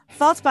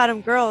False Bottom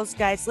Girls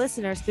guides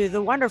listeners through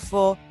the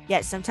wonderful,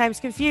 yet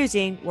sometimes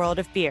confusing, world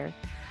of beer.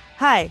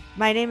 Hi,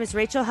 my name is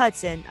Rachel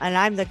Hudson, and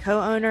I'm the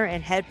co owner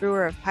and head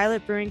brewer of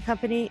Pilot Brewing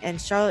Company in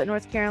Charlotte,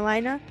 North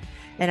Carolina,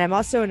 and I'm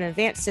also an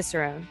advanced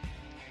Cicerone.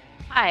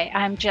 Hi,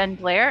 I'm Jen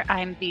Blair.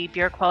 I'm the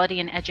Beer Quality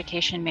and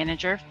Education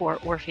Manager for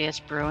Orpheus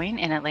Brewing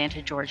in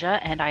Atlanta, Georgia,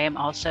 and I am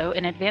also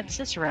an advanced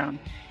Cicerone.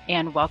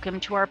 And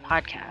welcome to our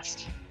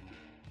podcast.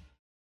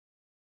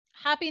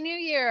 Happy New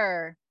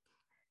Year!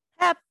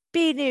 Happy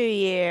New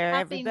Year,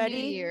 Happy everybody.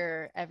 New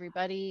Year,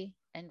 everybody,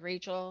 and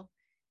Rachel.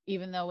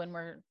 Even though when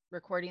we're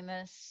recording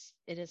this,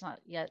 it is not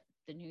yet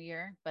the new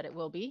year, but it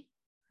will be.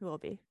 It will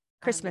be.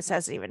 Christmas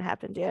hasn't even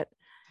happened yet.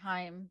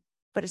 Time,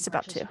 but it's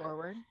about to.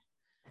 Forward.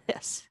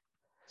 Yes.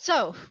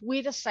 So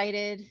we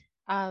decided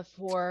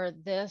for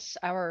this,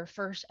 our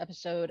first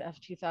episode of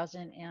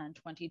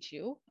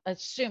 2022,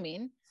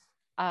 assuming,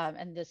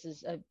 and this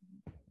is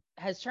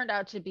has turned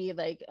out to be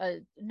like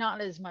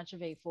not as much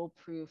of a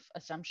foolproof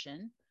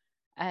assumption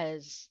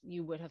as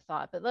you would have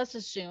thought, but let's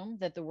assume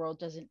that the world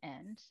doesn't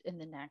end in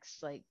the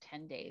next like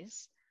 10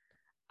 days.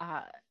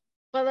 But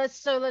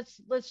let's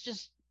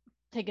just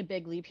take a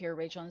big leap here,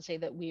 Rachel, and say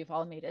that we've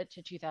all made it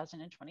to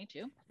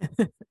 2022.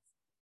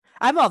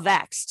 I'm all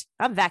vaxxed.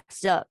 I'm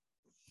vaxxed up.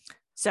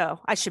 So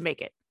I should make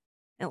it.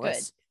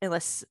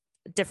 Unless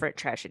different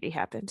tragedy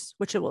happens,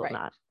 which it will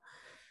not.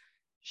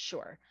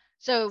 Sure.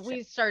 So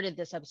we started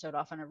this episode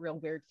off on a real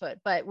weird foot,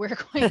 but we're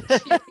going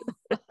to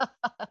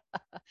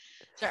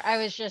Sorry,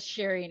 I was just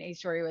sharing a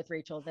story with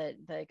Rachel that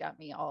got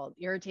me all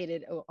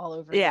irritated all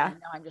over again. And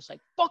now I'm just like,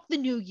 fuck the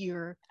new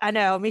year. I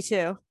know, me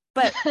too.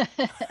 But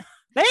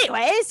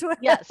anyways,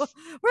 yes,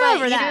 we're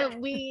over that.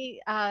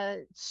 We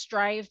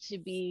strive to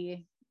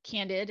be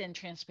candid and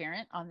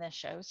transparent on this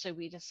show. So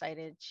we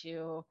decided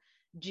to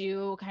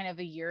do kind of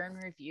a year in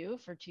review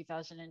for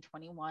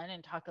 2021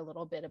 and talk a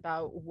little bit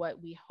about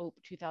what we hope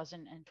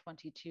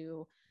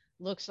 2022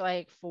 looks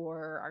like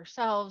for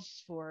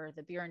ourselves, for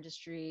the beer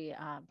industry,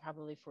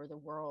 probably for the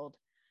world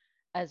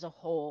as a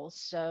whole.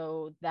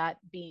 So that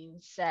being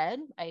said,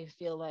 I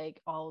feel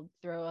like I'll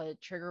throw a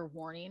trigger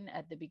warning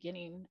at the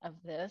beginning of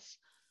this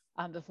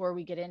before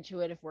we get into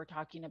it. If we're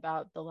talking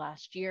about the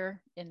last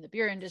year in the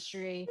beer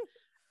industry,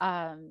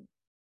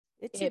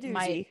 it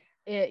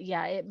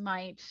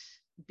might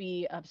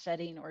be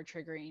upsetting or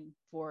triggering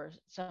for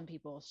some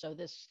people. So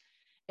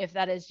if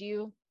that is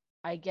you,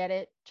 I get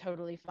it,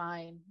 totally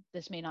fine.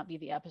 This may not be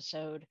the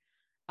episode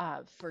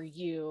for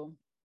you.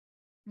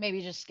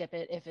 Maybe just skip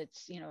it if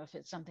it's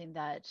something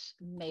that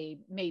may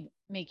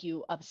make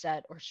you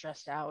upset or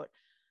stressed out.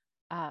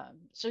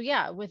 So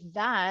yeah, with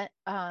that,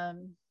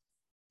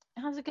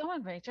 how's it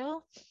going,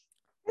 Rachel?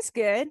 It's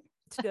good.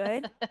 It's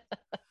good.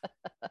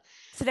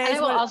 Today, I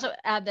will also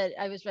add that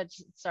I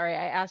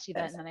asked you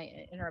that and then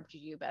I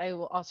interrupted you, but I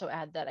will also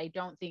add that I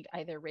don't think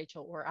either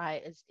Rachel or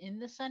I is in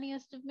the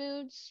sunniest of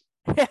moods.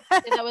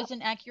 That was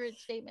an accurate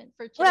statement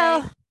for today.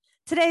 Well,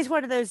 today's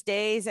one of those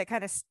days that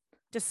kind of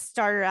just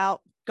started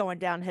out going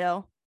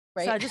downhill.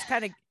 Right. So I just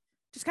kind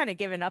of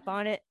given up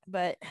on it.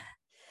 But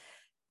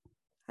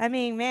I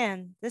mean,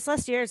 man, this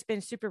last year has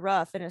been super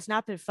rough and it's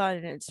not been fun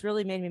and it's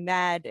really made me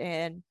mad.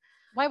 And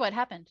why? What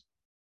happened?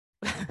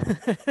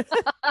 I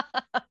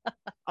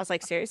was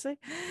like, seriously?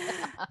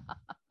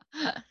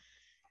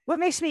 What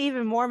makes me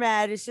even more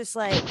mad is just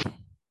like,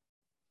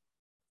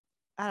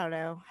 I don't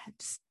know,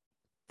 just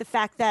the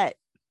fact that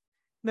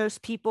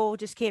most people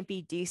just can't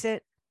be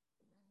decent.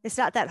 It's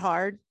not that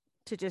hard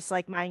to just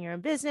like mind your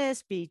own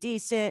business, be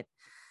decent.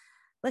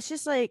 Let's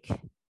just like,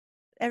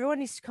 everyone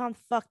needs to calm the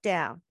fuck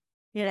down,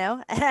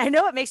 And I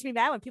know it makes me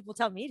mad when people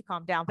tell me to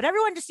calm down, but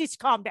everyone just needs to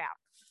calm down.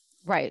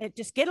 Right. And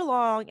just get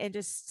along and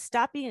just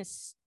stop being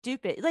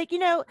stupid. Like,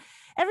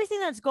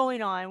 everything that's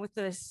going on with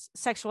the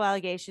sexual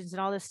allegations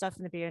and all this stuff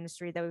in the beer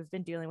industry that we've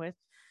been dealing with.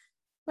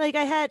 Like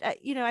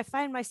I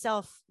find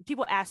myself,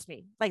 people ask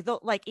me, like they'll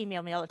like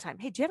email me all the time.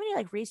 Hey, do you have any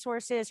like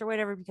resources or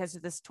whatever because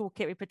of this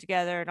toolkit we put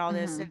together and all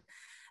this? And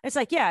it's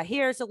like, yeah,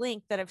 here's a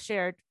link that I've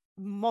shared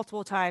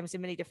multiple times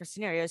in many different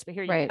scenarios, but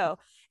here you go.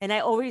 And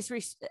I always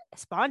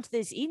respond to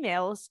these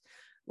emails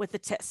with the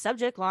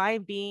subject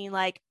line being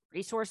like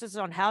resources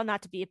on how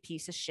not to be a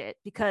piece of shit,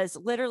 because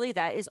literally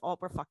that is all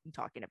we're fucking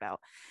talking about.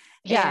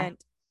 Yeah. And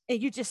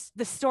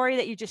the story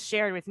that you just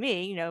shared with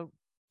me,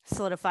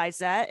 solidifies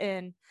that.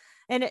 And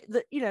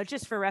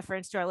just for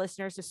reference to our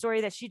listeners, the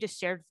story that she just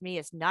shared with me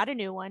is not a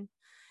new one.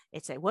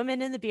 It's a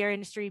woman in the beer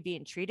industry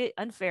being treated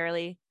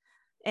unfairly.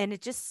 And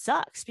it just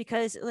sucks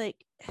because of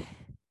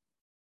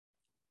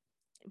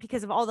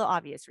all the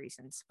obvious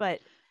reasons.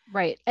 But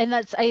right. And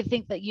I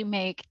think that you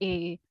make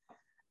a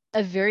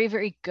very,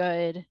 very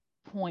good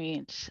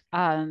point,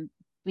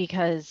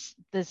 because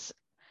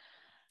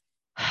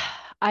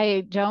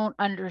I don't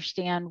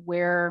understand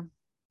where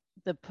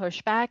the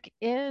pushback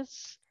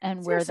is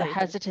and where the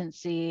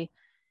hesitancy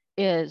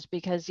is,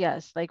 because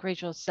yes, like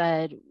Rachel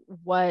said,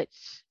 what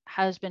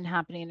has been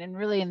happening and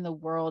really in the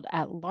world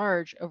at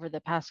large over the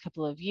past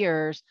couple of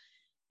years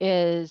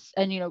is,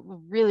 and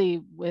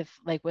really with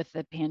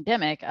the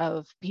pandemic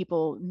of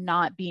people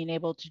not being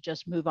able to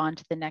just move on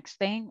to the next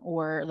thing,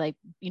 or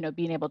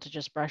being able to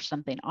just brush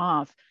something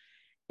off,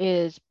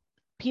 is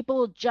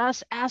people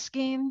just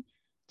asking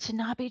to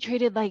not be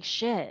treated like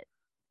shit.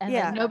 And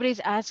Yeah. nobody's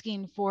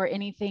asking for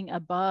anything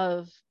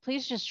above,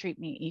 please just treat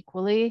me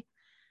equally.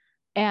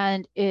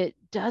 And it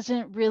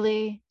doesn't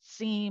really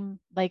seem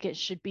like it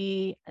should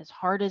be as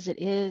hard as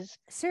it is.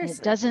 Seriously. And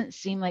it doesn't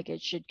seem like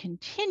it should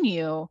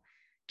continue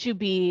to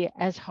be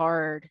as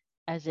hard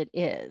as it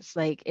is.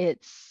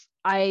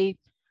 I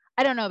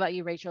don't know about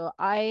you, Rachel.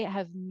 I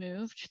have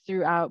moved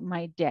throughout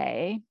my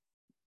day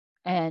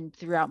and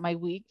throughout my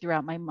week,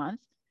 throughout my month,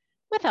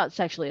 without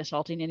sexually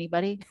assaulting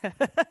anybody.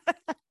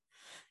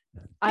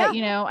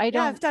 I've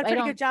done a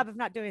pretty good job of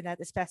not doing that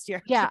this past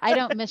year. Yeah, I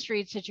don't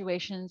misread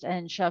situations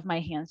and shove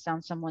my hands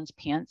down someone's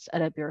pants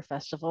at a beer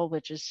festival,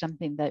 which is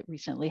something that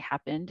recently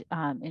happened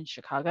in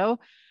Chicago.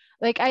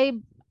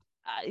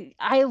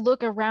 I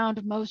look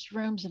around most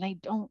rooms and I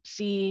don't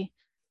see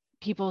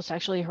people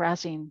sexually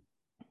harassing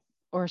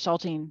or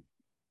assaulting.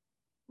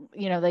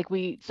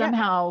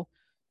 Somehow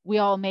we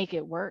all make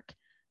it work.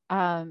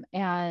 And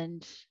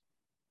I'm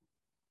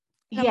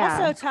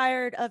also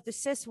tired of the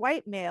cis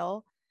white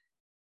male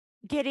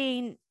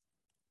getting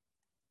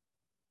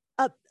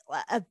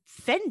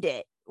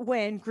offended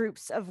when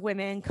groups of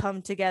women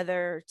come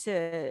together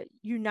to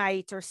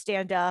unite or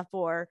stand up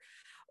or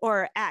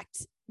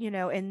act,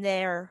 in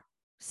their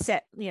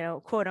set,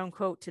 quote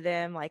unquote, to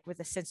them, like with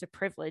a sense of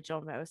privilege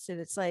almost. And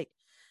it's like,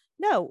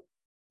 no,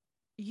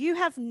 you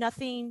have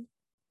nothing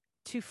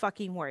to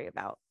fucking worry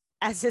about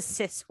as a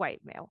cis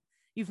white male.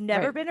 You've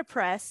never been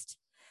oppressed.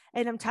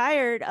 And I'm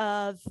tired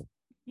of,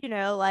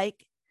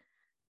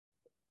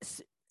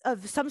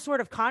 of some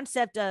sort of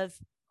concept of,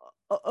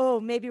 oh,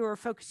 maybe we're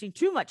focusing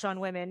too much on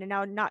women and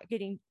now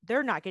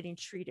they're not getting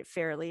treated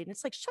fairly. And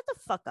it's like, shut the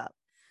fuck up.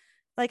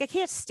 Like, I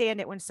can't stand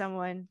it when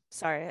someone,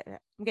 sorry,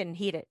 I'm getting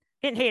heated,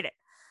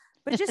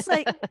 but just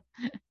like,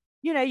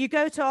 you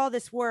go to all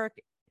this work,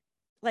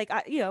 like,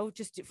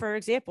 just for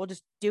example,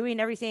 just doing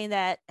everything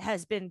that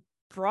has been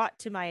brought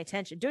to my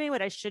attention, doing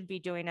what I should be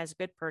doing as a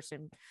good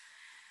person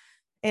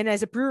and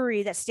as a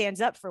brewery that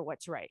stands up for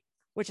what's right,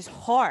 which is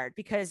hard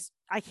because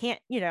I can't,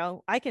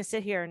 I can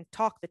sit here and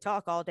talk the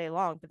talk all day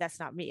long, but that's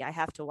not me. I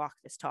have to walk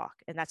this talk.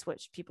 And that's what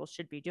people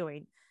should be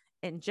doing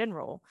in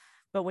general.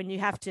 But when you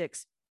have to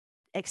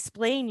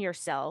explain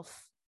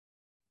yourself,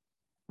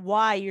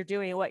 why you're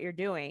doing what you're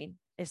doing,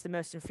 is the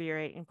most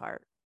infuriating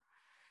part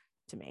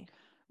to me.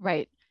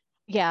 Right.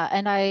 Yeah.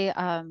 And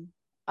I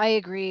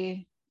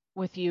agree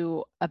with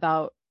you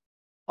about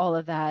all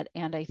of that.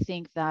 And I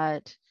think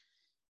that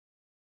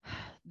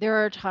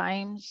there are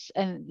times,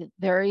 and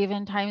there are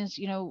even times,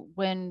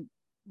 when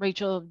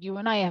Rachel, you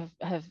and I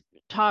have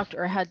talked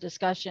or had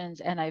discussions,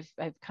 and I've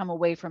come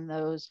away from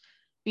those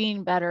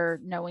being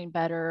better, knowing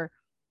better,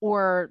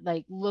 or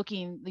like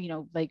looking,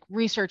 like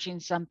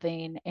researching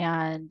something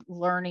and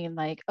learning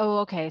like, oh,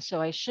 okay, so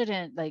I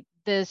shouldn't like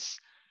this,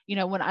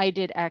 when I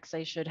did X,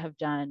 I should have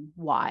done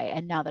Y.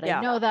 And now that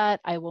I know that,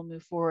 I will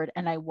move forward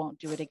and I won't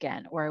do it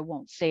again, or I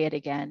won't say it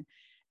again.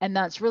 And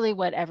that's really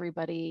what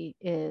everybody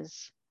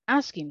is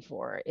asking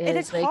for, is, and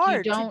it's like,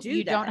 hard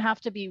you don't have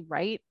to be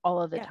right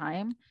all of the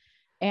time.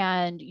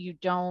 And you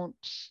don't,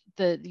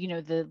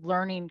 the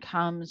learning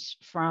comes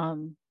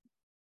from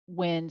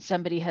when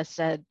somebody has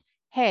said,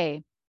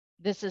 hey,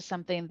 this is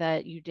something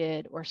that you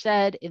did or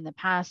said in the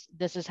past,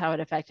 this is how it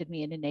affected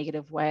me in a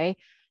negative way.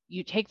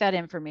 You take that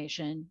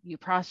information, you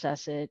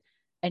process it,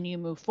 and you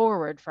move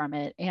forward from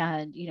it.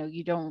 And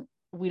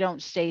we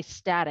don't stay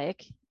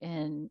static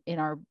in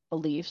our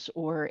beliefs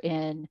or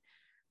in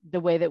the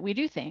way that we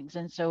do things.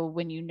 And so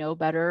when you know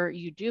better,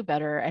 you do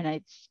better. And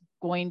it's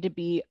going to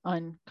be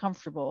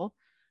uncomfortable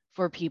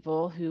for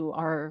people who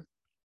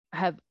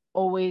have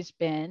always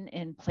been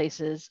in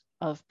places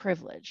of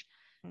privilege.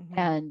 Mm-hmm.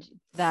 And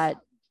that,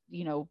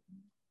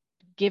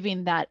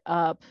 giving that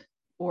up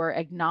or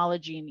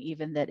acknowledging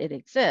even that it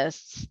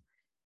exists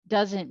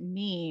doesn't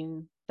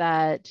mean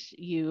that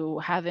you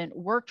haven't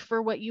worked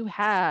for what you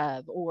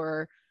have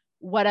or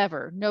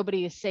whatever.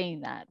 Nobody is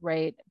saying that,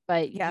 right?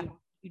 But you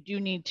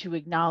do need to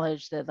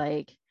acknowledge that,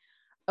 like,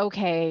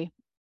 okay,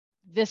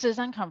 this is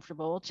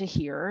uncomfortable to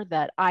hear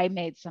that I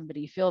made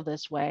somebody feel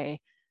this way,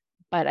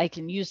 but I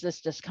can use this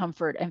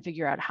discomfort and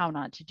figure out how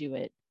not to do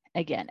it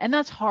again. And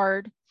that's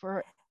hard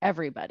for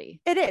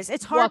everybody. It is.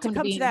 It's hard to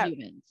come to that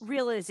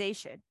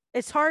realization.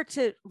 It's hard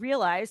to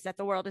realize that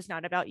the world is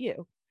not about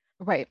you.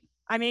 Right.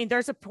 I mean,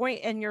 there's a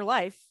point in your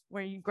life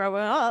where you grow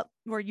up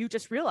where you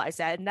just realize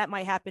that, and that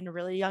might happen at a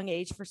really young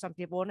age for some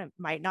people, and it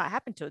might not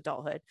happen to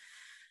adulthood.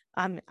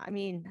 I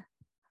mean,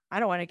 I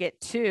don't want to get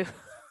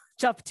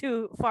jump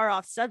too far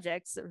off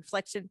subjects,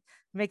 reflection,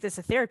 make this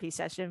a therapy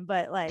session,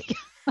 but like,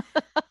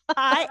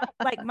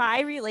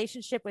 my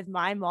relationship with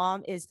my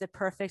mom is the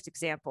perfect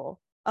example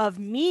of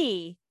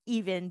me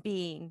even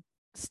being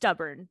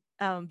stubborn,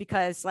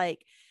 because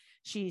like,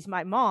 she's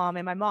my mom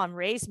and my mom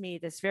raised me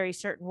this very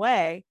certain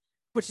way,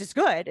 which is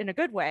good, in a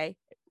good way,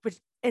 which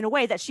in a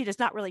way that she does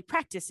not really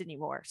practice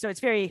anymore. So it's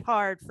very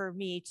hard for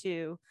me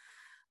to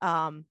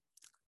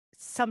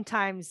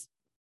sometimes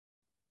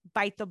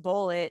bite the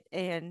bullet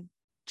and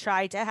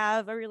try to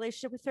have a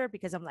relationship with her,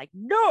 because I'm like,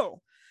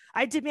 no,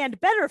 I demand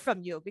better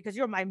from you because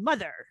you're my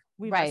mother.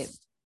 We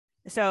must.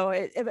 So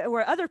if it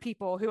were other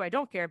people who I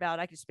don't care about,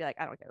 I could just be like,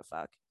 I don't give a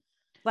fuck.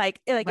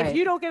 Like if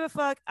you don't give a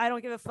fuck, I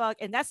don't give a fuck.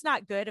 And that's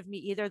not good of me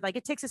either. Like,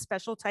 it takes a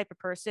special type of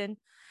person.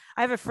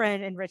 I have a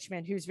friend in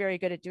Richmond who's very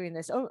good at doing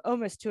this,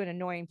 almost to an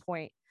annoying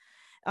point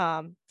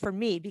for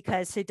me,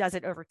 because he does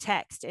it over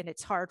text, and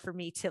it's hard for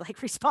me to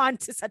like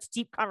respond to such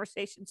deep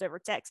conversations over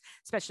text,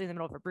 especially in the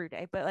middle of a brew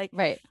day. But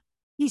like,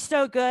 he's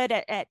so good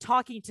at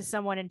talking to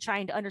someone and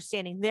trying to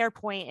understanding their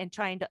point and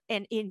trying to,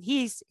 and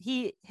his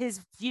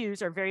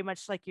views are very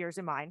much like yours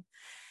and mine.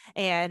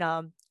 And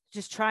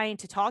just trying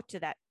to talk to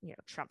that,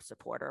 Trump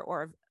supporter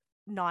or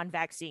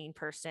non-vaccine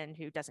person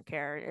who doesn't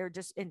care, or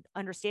just in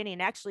understanding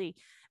and actually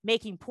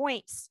making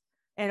points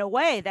in a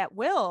way that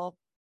will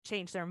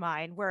change their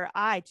mind, where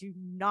I do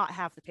not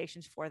have the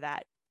patience for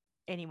that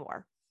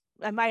anymore.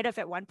 I might have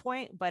at one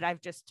point, but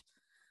I've just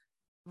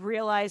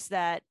realized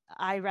that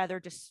I rather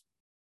just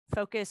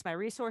focus my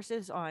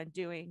resources on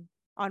doing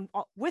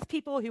with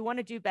people who want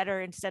to do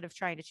better, instead of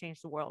trying to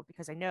change the world,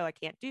 because I know I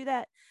can't do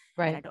that.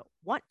 And I don't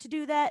want to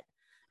do that.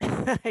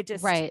 I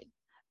just, well,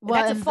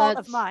 that's a fault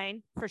of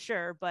mine for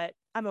sure, but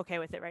I'm okay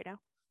with it right now.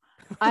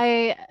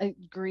 I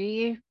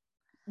agree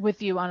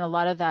with you on a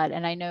lot of that.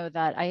 And I know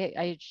that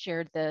I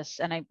shared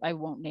this, and I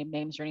won't name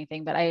names or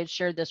anything, but I had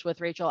shared this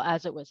with Rachel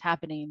as it was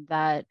happening,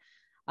 that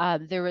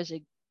there was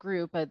a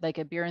group, like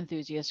a beer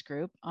enthusiast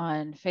group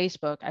on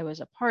Facebook I was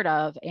a part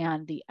of,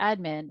 and the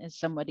admin is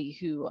somebody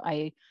who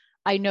I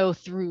know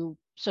through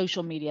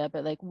social media,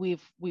 but like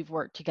we've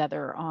worked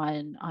together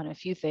on a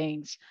few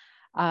things.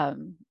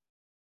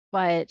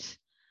 But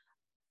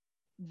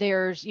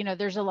there's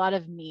a lot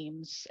of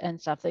memes and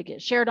stuff that get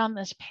shared on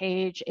this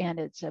page, and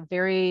it's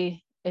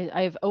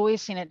I've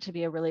always seen it to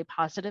be a really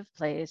positive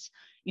place.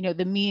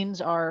 The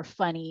memes are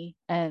funny,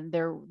 and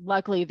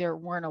luckily there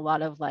weren't a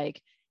lot of like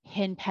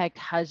henpecked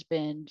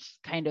husband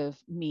kind of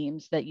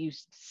memes that you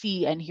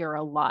see and hear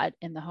a lot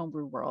in the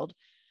homebrew world.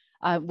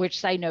 Which,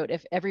 side note,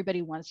 if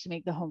everybody wants to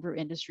make the homebrew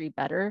industry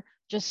better,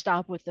 just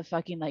stop with the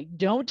fucking like,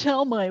 don't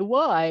tell my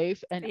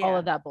wife and all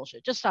of that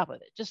bullshit. Just stop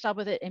with it. Just stop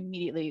with it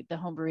immediately. The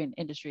homebrewing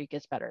industry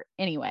gets better.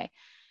 Anyway,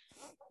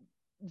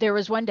 there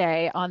was one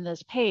day on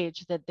this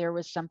page that there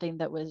was something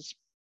that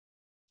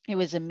it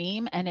was a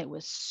meme, and it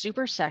was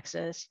super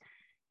sexist,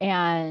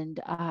 and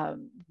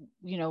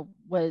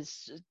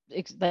was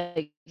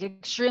like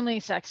extremely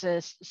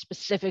sexist,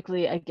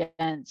 specifically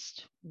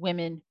against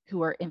women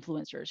who are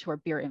influencers, who are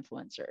beer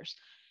influencers.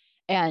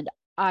 And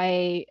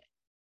I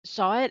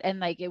saw it, and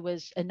like it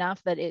was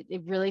enough that it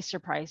really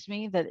surprised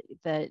me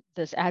that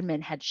this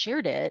admin had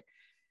shared it.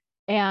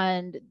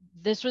 And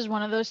this was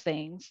one of those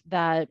things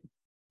that,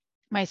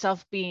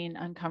 myself being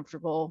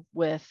uncomfortable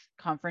with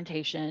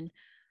confrontation,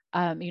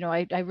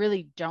 I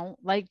really don't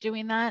like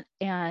doing that.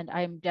 And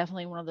I'm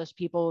definitely one of those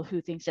people who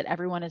thinks that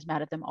everyone is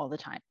mad at them all the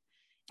time.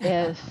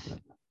 If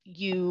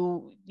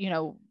you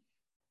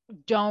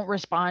don't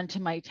respond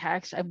to my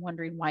text, I'm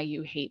wondering why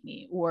you hate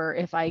me. Or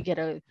if I get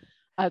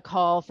a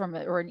call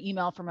or an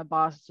email from a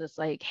boss that's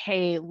like,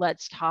 hey,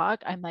 let's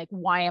talk, I'm like,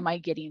 why am I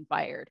getting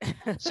fired?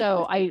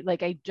 So I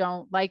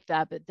don't like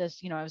that. But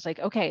this, I was like,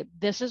 okay,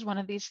 this is one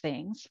of these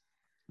things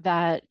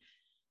that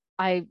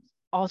I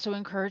also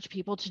encourage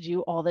people to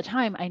do all the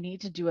time. I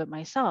need to do it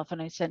myself.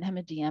 And I sent him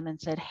a DM and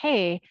said,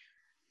 hey,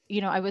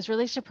 I was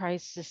really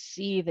surprised to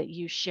see that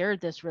you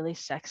shared this really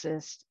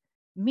sexist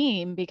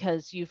meme,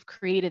 because you've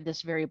created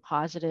this very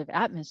positive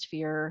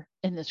atmosphere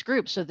in this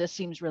group. So this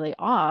seems really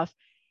off.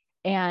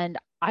 And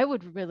I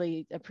would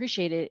really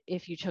appreciate it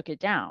if you took it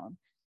down.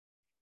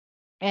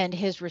 And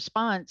his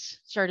response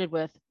started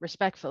with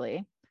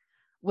respectfully,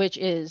 which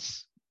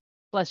is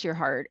bless your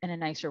heart in a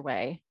nicer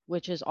way,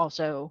 which is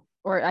also,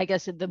 or I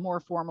guess the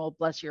more formal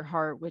bless your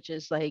heart, which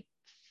is like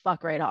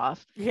fuck right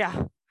off.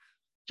 Yeah.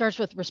 Starts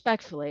with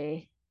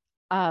respectfully.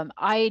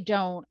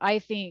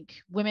 I think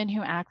women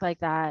who act like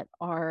that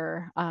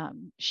are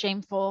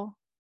shameful,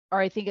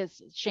 or I think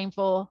it's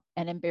shameful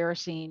and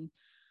embarrassing.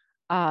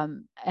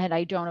 And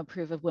I don't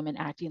approve of women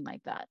acting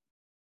like that.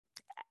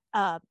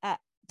 At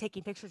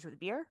taking pictures with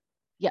beer?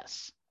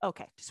 Yes.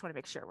 Okay. Just want to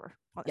make sure we're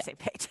on the same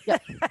page.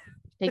 Yep.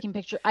 Taking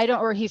pictures.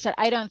 He said,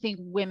 I don't think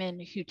women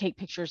who take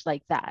pictures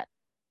like that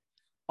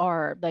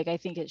are like, I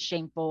think it's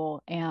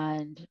shameful.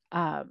 And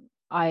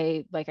I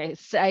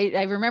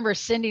remember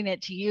sending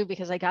it to you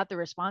because I got the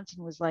response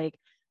and was like,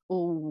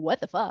 oh, what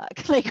the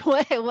fuck? Like,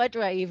 what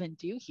do I even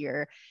do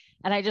here?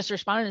 And I just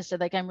responded and said,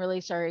 like, I'm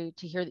really sorry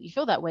to hear that you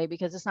feel that way,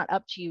 because it's not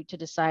up to you to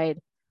decide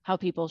how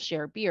people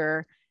share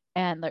beer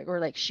and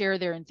share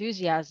their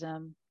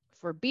enthusiasm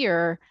for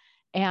beer.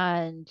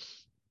 And,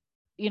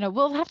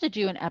 we'll have to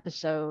do an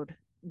episode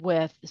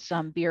with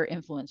some beer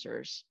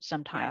influencers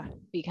sometime,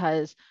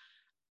 because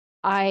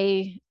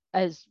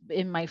as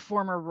in my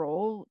former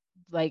role,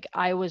 like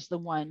I was the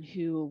one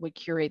who would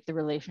curate the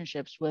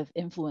relationships with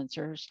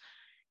influencers.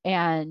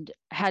 and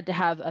had to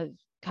have a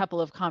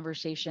couple of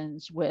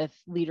conversations with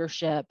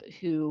leadership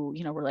who,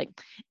 you know, were like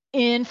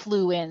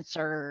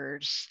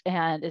influencers.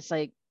 And it's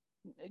like,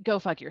 go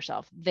fuck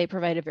yourself. They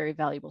provide a very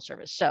valuable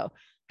service. So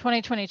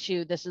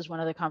 2022, this is one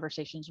of the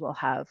conversations we'll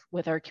have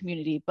with our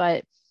community.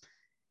 But,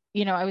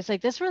 you know, I was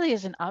like, this really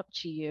isn't up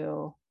to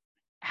you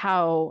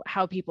how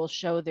people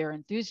show their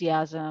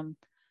enthusiasm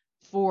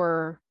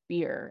for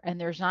beer.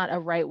 And there's not a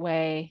right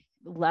way.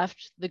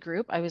 Left the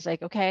group. I was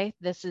like, okay,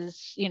 this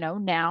is, you know,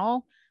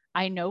 now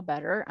I know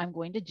better. I'm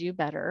going to do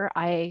better.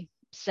 I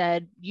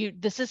said,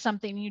 this is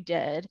something you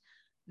did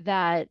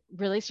that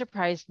really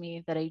surprised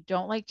me, that I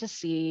don't like to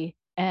see.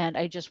 And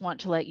I just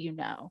want to let you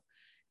know.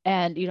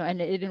 And, you know,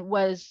 and it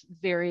was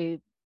very,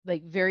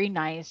 like, very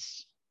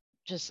nice.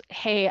 Just,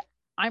 hey,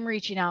 I'm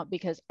reaching out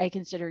because I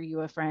consider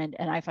you a friend.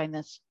 And I find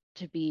this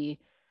to be,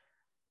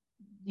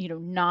 you know,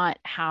 not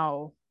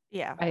how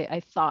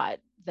I thought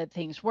that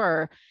things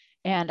were.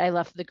 And I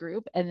left the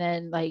group, and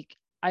then like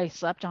I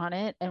slept on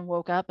it and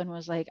woke up and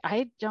was like,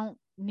 I don't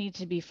need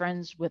to be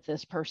friends with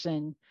this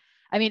person.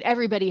 I mean,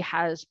 everybody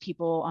has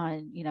people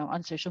on, you know,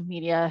 on social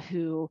media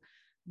who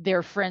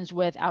they're friends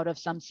with out of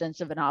some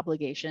sense of an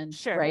obligation,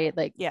 right?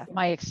 Like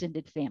my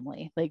extended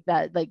family, like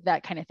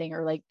that kind of thing,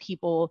 or like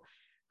people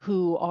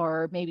who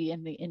are maybe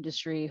in the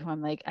industry who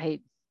I'm like, I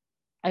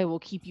will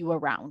keep you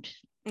around,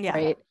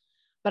 right?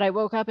 But I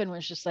woke up and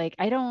was just like,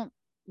 I don't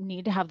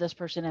need to have this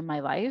person in my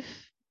life.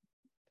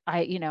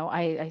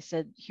 I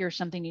said, here's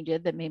something you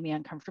did that made me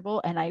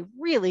uncomfortable. And I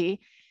really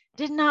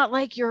did not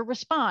like your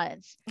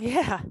response.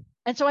 Yeah.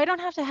 And so I don't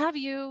have to have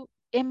you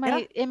in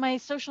my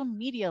social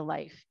media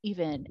life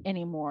even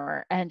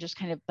anymore. And just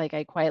kind of like,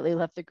 I quietly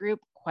left the group,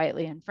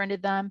 quietly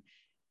unfriended them.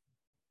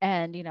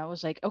 And, you know,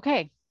 was like,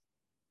 okay.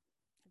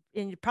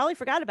 And you probably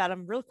forgot about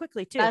them real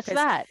quickly too. That's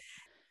that.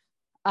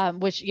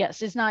 Which,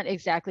 yes, is not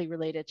exactly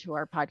related to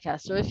our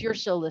podcast. So if you're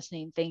still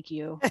listening, thank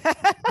you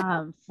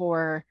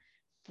for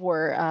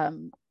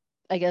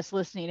I guess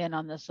listening in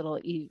on this little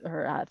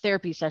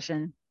therapy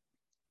session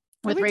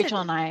with Rachel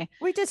and I.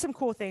 We did some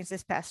cool things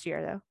this past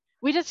year, though.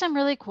 We did some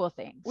really cool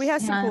things. We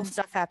had some cool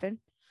stuff happen.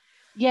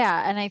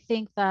 Yeah, and I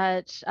think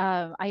that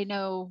I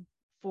know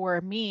for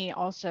me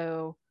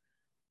also,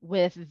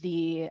 with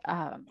the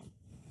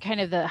kind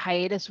of the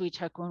hiatus we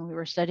took when we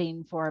were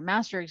studying for a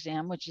master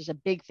exam, which is a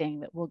big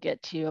thing that we'll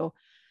get to.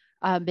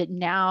 But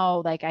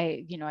now, like,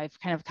 I've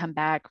kind of come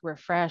back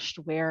refreshed,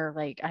 where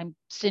like I'm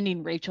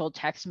sending Rachel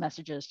text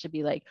messages to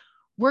be like,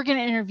 we're going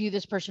to interview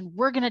this person.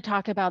 We're going to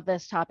talk about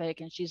this topic.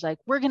 And she's like,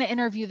 we're going to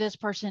interview this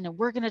person and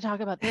we're going to talk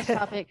about this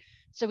topic.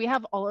 So we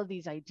have all of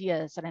these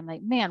ideas, and I'm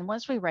like, man,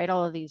 once we write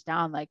all of these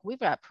down, like we've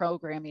got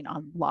programming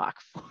on lock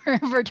for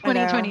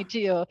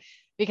 2022,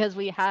 because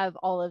we have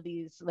all of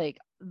these, like,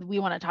 we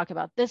want to talk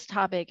about this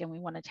topic and we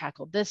want to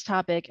tackle this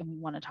topic and we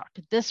want to talk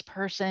to this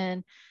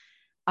person.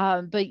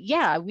 But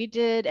yeah, we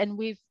did. And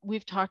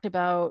we've talked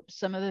about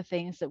some of the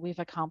things that we've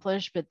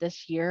accomplished, but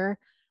this year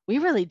we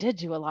really did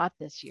do a lot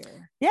this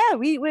year. Yeah.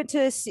 We went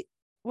to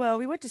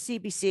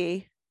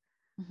CBC,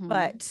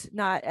 but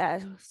not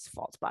as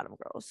False Bottom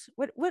Girls.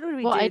 What did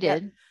we do? Well, I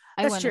did.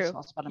 That's true.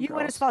 You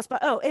went as False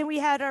Bottom. Oh, and we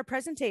had our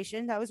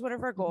presentation. That was one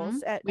of our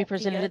goals. We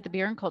presented at the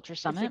Beer and Culture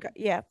Summit.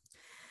 Yeah.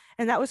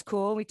 And that was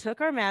cool. We took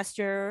our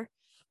master.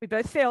 We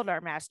both failed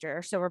our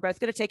master. So we're both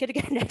going to take it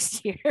again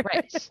next year.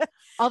 Right.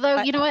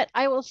 Although, you know what,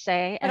 I will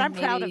say, and I'm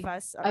proud of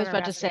us. I was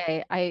about to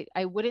say,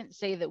 I wouldn't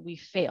say that we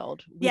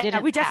failed. We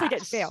definitely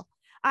didn't fail.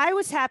 I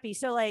was happy.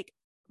 So like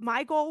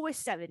my goal was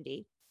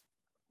 70,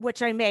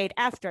 which I made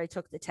after I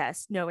took the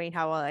test, knowing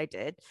how well I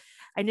did.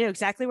 I knew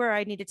exactly where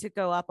I needed to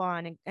go up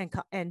on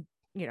and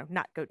you know,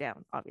 not go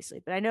down,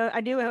 obviously, but I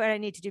knew what I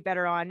need to do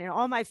better on. And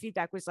all my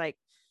feedback was like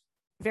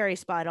very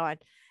spot on.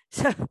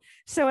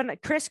 So when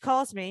Chris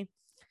calls me,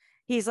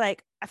 he's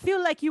like, I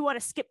feel like you want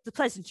to skip the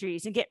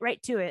pleasantries and get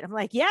right to it. I'm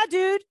like, yeah,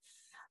 dude.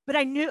 But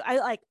I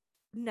like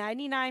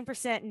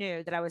 99%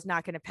 knew that I was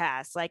not going to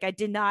pass. Like I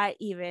did not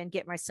even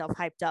get myself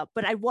hyped up,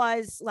 but I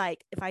was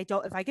like, if I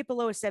get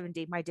below a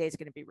 70, my day is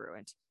going to be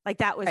ruined. Like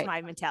that was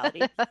my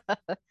mentality.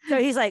 So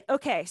he's like,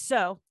 okay,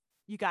 so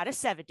you got a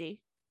 70.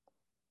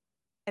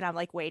 And I'm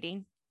like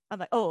waiting. I'm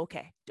like, oh,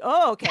 okay.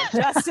 All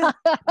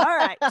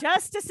right.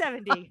 Just a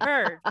 70.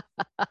 Heard.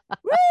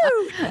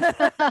 Woo.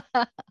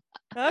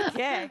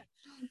 Okay.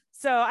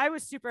 So I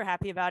was super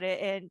happy about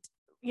it. And,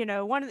 you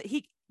know,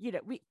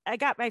 I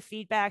got my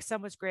feedback.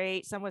 Some was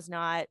great. Some was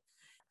not.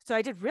 So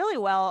I did really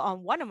well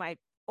on one of my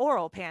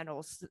oral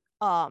panels.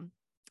 I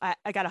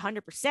got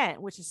 100%,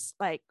 which is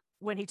like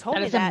when he told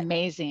me that. That is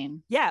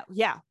amazing. Yeah.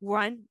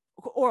 One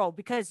oral,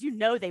 because you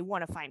know they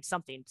want to find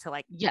something to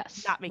like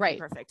not make it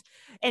perfect.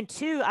 And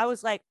two, I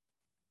was like,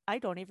 I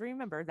don't even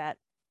remember that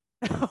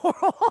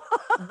oral.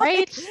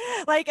 Right.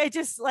 like I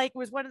just like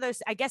was one of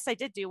those, I guess I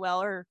did do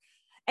well, or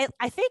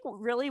I think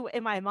really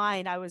in my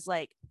mind I was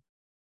like,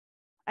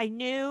 I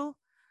knew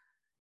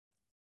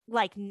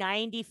like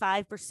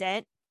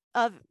 95%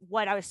 of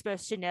what I was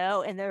supposed to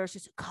know, and there was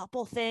just a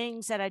couple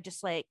things that I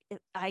just like,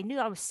 I knew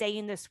I was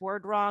saying this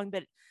word wrong,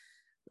 but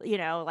you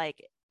know,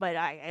 like, but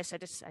I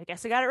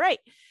guess I got it right.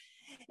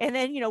 And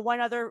then, one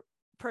other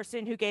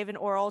person who gave an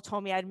oral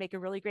told me I'd make a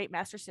really great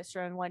Master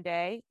Cicerone one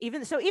day.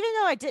 Even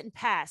though I didn't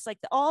pass, like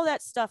all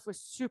that stuff was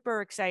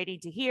super exciting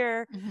to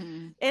hear.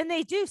 Mm-hmm. And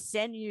they do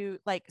send you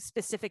like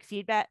specific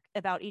feedback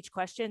about each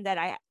question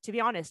that to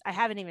be honest, I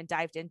haven't even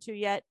dived into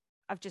yet.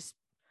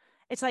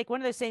 It's like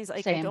one of those things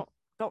like Same. I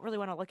don't really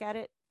want to look at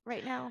it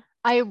right now.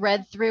 I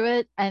read through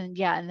it and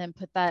then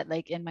put that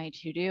like in my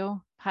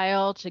to-do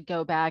pile to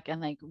go back and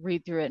like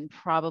read through it. And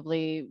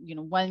probably,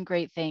 one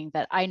great thing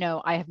that I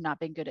know I have not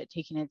been good at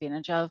taking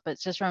advantage of, but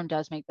Cicerone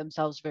does make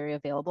themselves very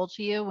available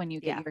to you when you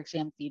get your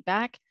exam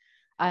feedback,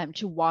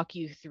 to walk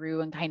you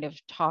through and kind of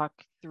talk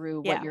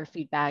through what your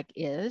feedback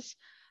is.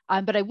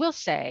 But I will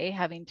say,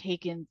 having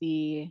taken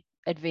the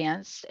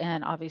advanced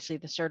and obviously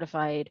the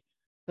certified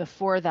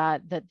before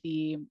that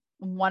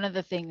one of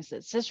the things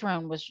that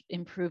Cicerone was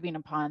improving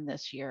upon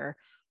this year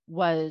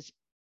was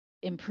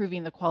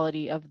improving the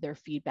quality of their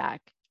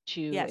feedback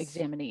to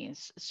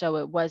examinees. So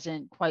it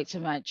wasn't quite so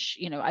much,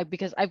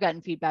 because I've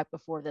gotten feedback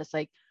before this,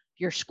 like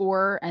your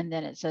score, and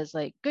then it says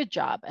like, good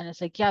job. And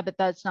it's like, yeah, but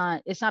it's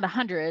not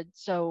 100.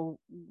 So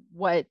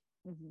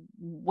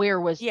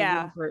where was the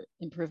room for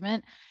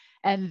improvement?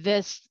 And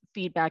this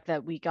feedback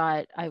that we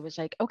got, I was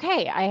like,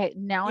 okay, I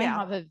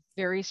have a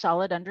very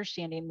solid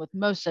understanding with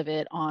most of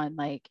it on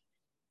like,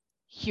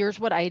 here's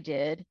what I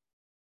did,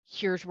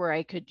 here's where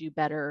I could do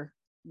better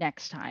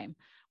next time,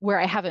 where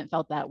I haven't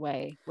felt that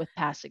way with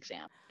past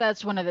exams.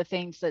 That's one of the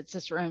things that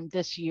Cicerone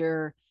this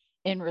year,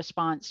 in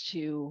response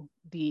to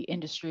the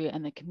industry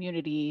and the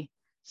community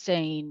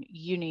saying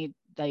you need,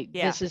 like,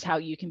 this is how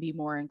you can be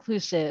more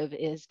inclusive,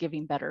 is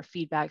giving better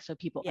feedback so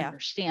people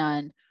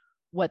understand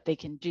what they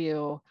can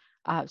do.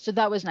 So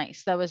that was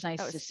nice. That was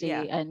nice to see.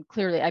 And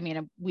clearly, I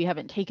mean, we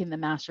haven't taken the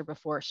master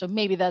before, so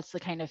maybe that's the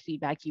kind of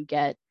feedback you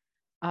get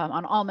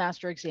on all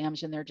master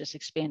exams, and they're just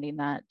expanding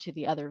that to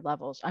the other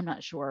levels. I'm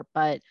not sure,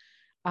 but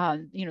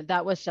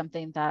that was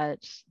something that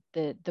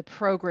the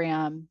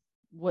program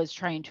was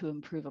trying to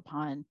improve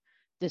upon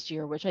this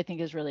year, which I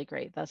think is really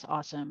great. That's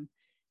awesome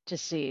to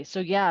see.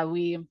 So yeah,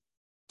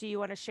 do you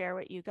want to share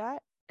what you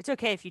got? It's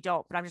okay if you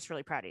don't, but I'm just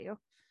really proud of you.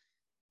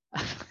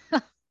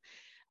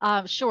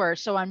 Sure.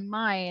 So on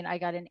mine, I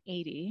got an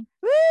 80.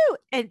 Woo!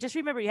 And just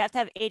remember, you have to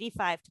have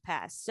 85 to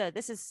pass. So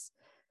this is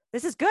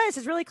good. This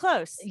is really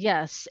close.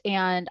 Yes.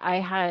 And I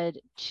had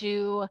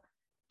two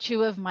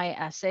of my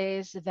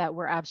essays that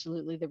were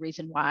absolutely the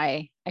reason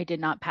why I did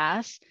not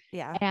pass.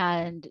 Yeah.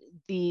 And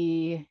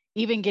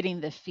even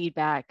getting the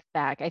feedback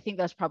back, I think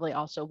that's probably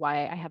also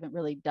why I haven't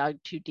really dug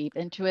too deep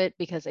into it,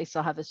 because I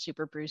still have a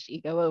super bruised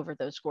ego over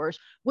those scores,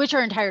 which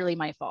are entirely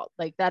my fault.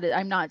 Like that,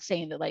 I'm not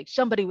saying that like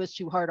somebody was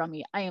too hard on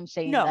me. I am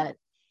saying that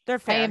they're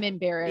fair. I am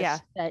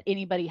embarrassed that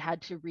anybody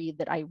had to read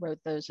that I wrote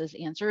those as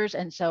answers.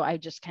 And so I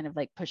just kind of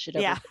like push it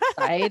over to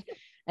the side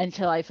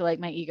until I feel like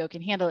my ego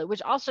can handle it,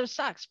 which also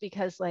sucks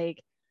because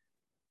like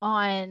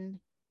on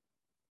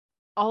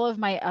all of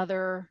my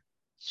other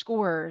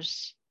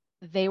scores,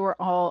 they were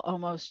all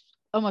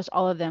almost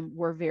all of them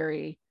were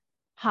very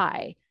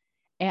high.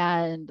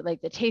 And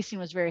like the tasting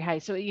was very high.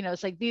 So,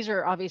 it's like, these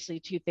are obviously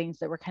two things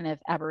that were kind of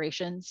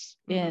aberrations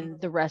in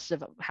the rest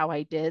of how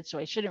I did. So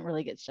I shouldn't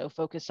really get so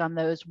focused on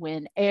those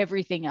when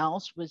everything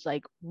else was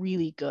like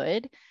really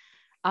good.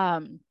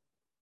 But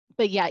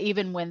yeah,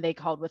 even when they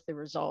called with the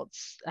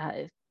results,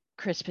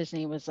 Chris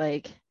Pisney was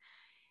like,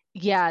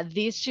 yeah,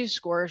 these two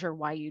scores are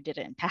why you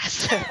didn't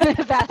pass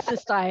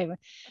this time.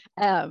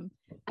 And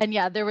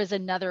yeah, there was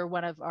another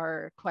one of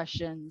our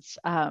questions,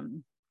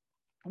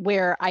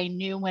 where I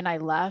knew when I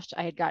left,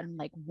 I had gotten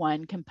like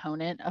one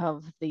component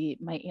of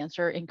my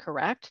answer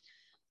incorrect.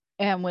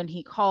 And when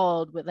he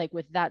called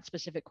with that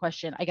specific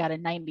question, I got a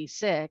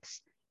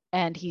 96.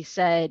 And he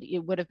said it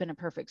would have been a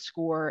perfect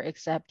score,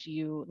 except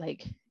you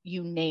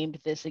named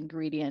this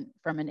ingredient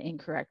from an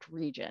incorrect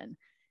region.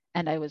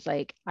 And I was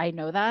like, I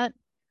know that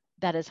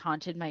has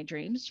haunted my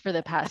dreams for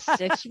the past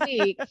 6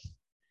 weeks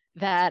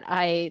that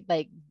I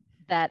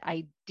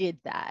did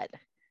that.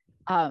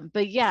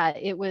 But yeah,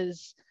 it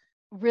was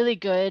really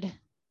good,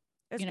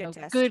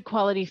 good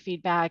quality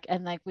feedback.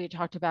 And like we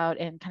talked about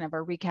in kind of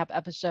our recap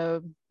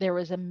episode, there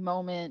was a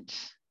moment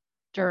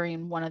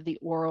during one of the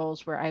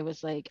orals where I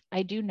was like,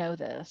 I do know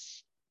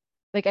this.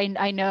 Like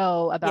I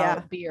know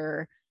about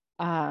beer.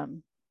 I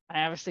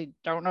obviously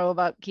don't know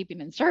about keeping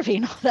and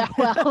serving all that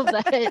well,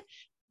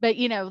 but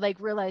like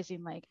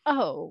realizing like,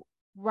 oh,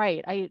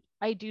 right,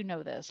 I do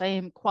know this. I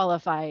am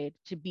qualified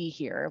to be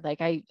here.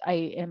 Like I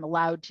am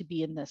allowed to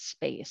be in this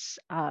space,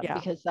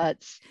 because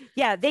that's.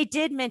 Yeah, they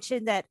did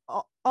mention that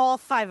all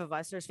 5 of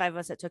us, there's 5 of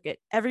us that took it.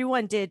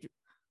 Everyone did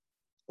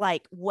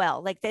like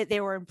well, like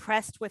they were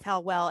impressed with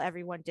how well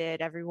everyone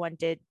did. Everyone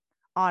did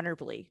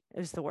honorably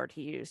is the word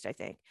he used, I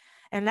think.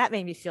 And that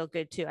made me feel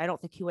good too. I don't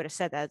think he would have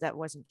said that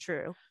wasn't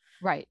true.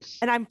 Right.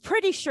 And I'm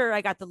pretty sure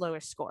I got the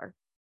lowest score.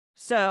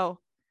 So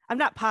I'm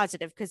not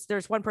positive because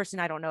there's one person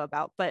I don't know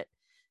about, but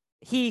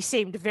he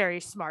seemed very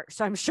smart.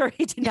 So I'm sure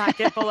he did not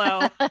get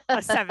below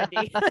a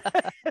 70. But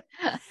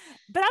I'm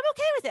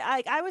okay with it.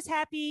 I was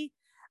happy.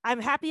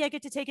 I'm happy I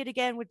get to take it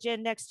again with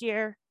Jen next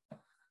year.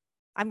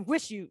 I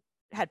wish you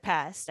had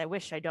passed. I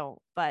wish I don't,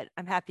 but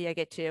I'm happy I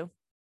get to.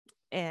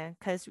 And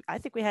because I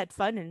think we had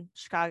fun in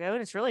Chicago,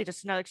 and it's really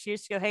just another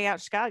excuse to go hang out in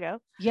Chicago.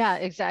 Yeah,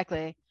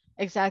 exactly.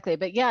 Exactly.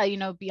 But yeah,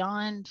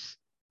 beyond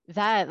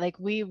that, like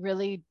we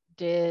really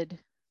did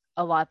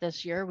a lot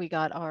this year. We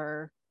got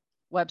our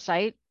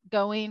website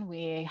going.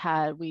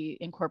 We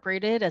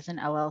incorporated as an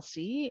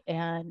LLC,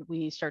 and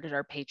we started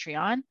our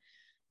Patreon,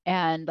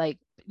 and like,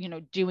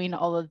 doing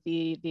all of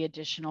the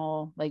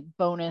additional like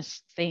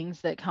bonus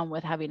things that come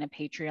with having a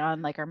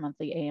Patreon, like our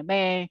monthly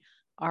AMA,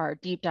 our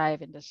deep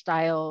dive into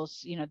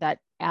styles, that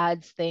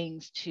adds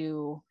things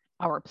to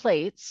our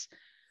plates.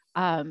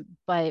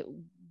 But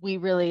we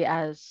really,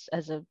 as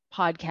a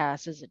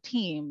podcast, as a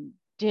team,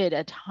 did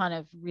a ton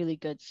of really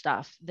good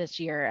stuff this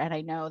year. And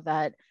I know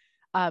that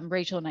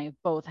Rachel and I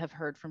both have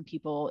heard from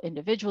people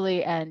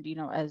individually, and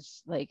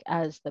as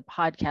the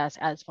podcast,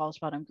 as False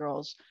Bottom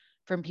Girls,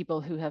 from people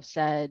who have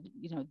said,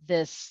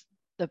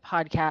 the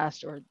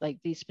podcast, or like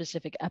these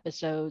specific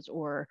episodes,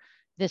 or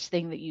this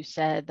thing that you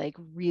said, like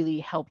really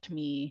helped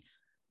me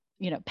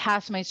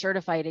pass my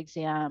certified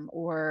exam,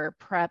 or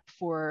prep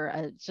for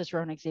a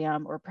Cicerone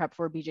exam, or prep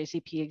for a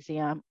BJCP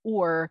exam,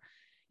 or,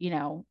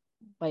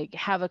 like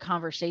have a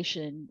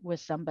conversation with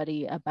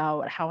somebody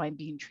about how I'm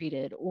being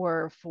treated.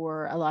 Or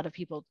for a lot of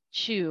people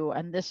too,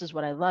 and this is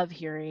what I love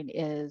hearing,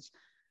 is,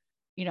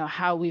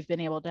 how we've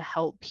been able to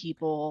help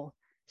people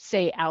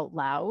say out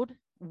loud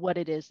what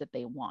it is that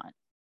they want.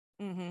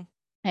 Mm-hmm.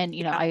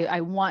 And,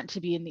 I want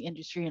to be in the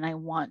industry, and I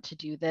want to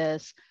do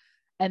this.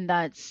 And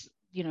that's,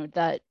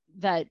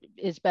 that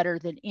is better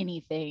than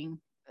anything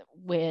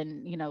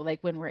when, like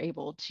when we're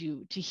able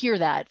to hear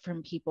that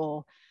from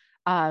people,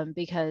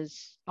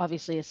 because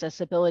obviously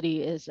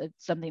accessibility is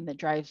something that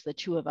drives the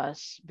two of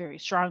us very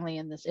strongly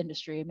in this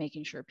industry,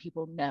 making sure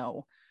people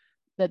know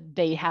that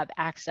they have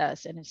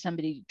access. And if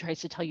somebody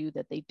tries to tell you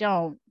that they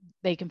don't,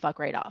 they can fuck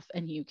right off.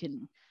 And you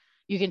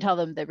can tell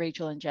them that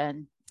Rachel and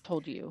Jen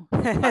told you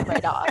to fuck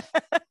right off.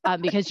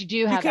 Because you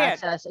do have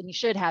access, and you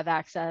should have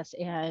access,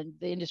 and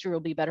the industry will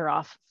be better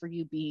off for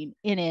you being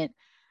in it,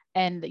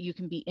 and that you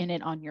can be in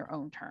it on your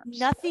own terms.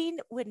 Nothing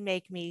would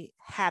make me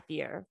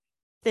happier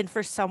than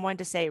for someone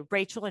to say,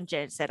 Rachel and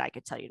Jen said I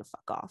could tell you to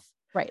fuck off.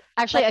 Right.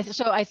 Actually,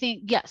 I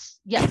think, yes.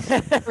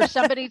 For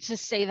somebody to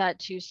say that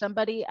to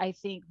somebody, I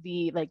think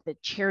the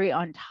cherry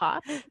on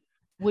top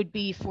would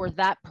be for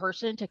that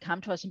person to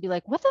come to us and be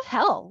like, what the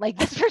hell? Like,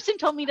 this person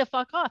told me to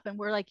fuck off. And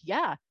we're like,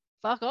 yeah,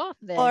 fuck off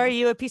then. Or are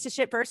you a piece of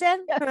shit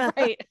person?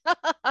 Right.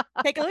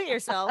 Take a look at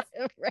yourself.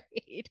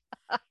 Right.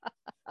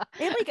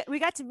 And we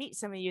got to meet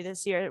some of you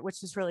this year, which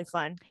was really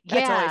fun.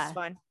 That's always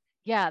fun.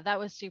 Yeah, that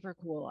was super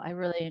cool. I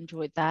really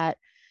enjoyed that.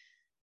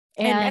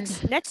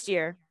 And next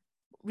year,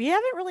 we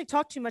haven't really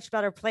talked too much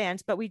about our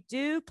plans, but we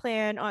do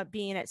plan on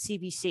being at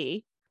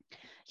CBC.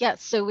 Yeah,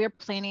 so we're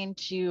planning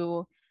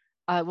to,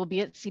 we'll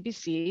be at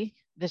CBC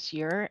this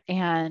year,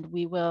 and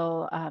we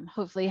will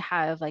hopefully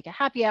have like a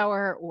happy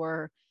hour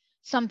or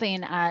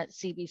something at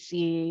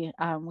CBC.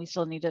 We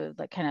still need to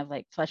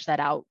flesh that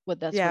out,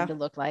 what that's going to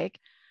look like.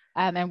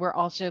 And we're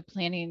also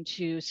planning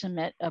to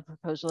submit a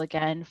proposal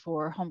again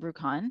for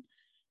HomebrewCon.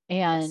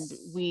 And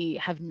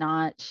we have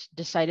not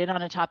decided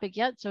on a topic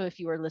yet. So if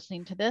you are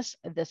listening to this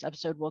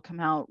episode will come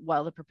out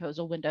while the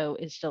proposal window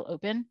is still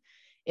open.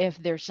 If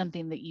there's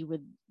something that you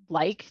would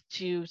like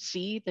to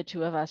see the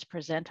two of us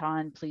present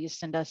on, please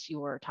send us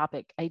your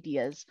topic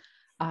ideas,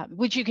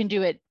 which you can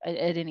do it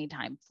at any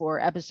time for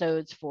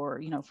episodes, for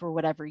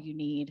whatever you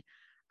need.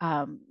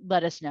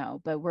 Let us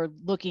know. But we're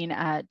looking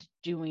at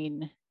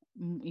doing,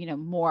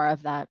 more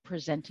of that,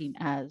 presenting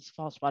as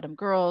False Bottom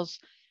Girls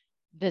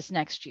this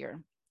next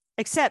year.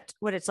 Except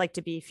what it's like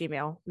to be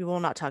female. We will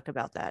not talk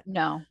about that.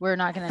 No, we're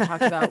not going to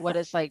talk about what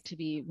it's like to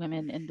be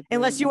women in the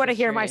unless you want to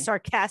hear my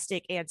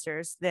sarcastic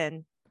answers,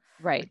 then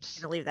right,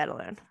 we're gonna leave that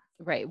alone.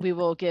 Right, we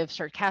will give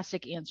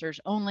sarcastic answers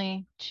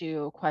only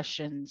to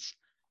questions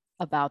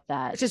about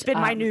that. Which has been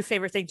my new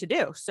favorite thing to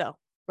do. So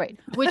right,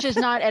 which is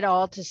not at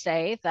all to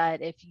say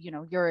that if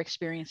you're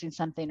experiencing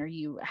something, or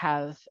you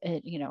have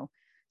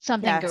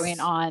something going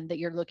on that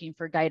you're looking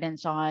for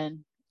guidance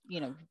on,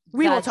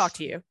 we will talk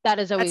to you. That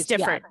is always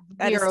different.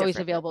 We are always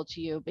available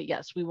to you. But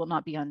yes, we will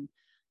not be on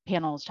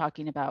panels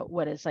talking about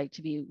what it's like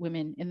to be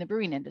women in the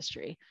brewing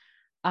industry.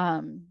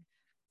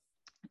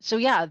 So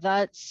yeah,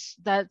 that's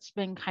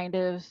been kind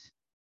of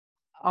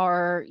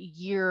our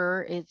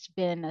year. It's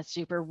been a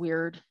super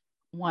weird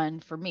one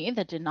for me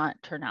that did not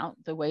turn out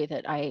the way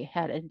that I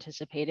had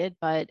anticipated.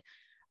 But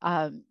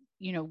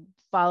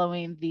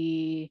following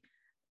the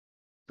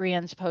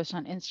Brienne's post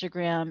on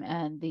Instagram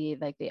and the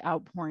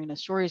outpouring of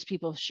stories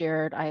people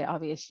shared, I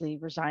obviously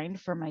resigned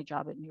from my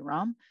job at New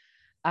Realm,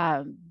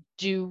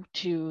 due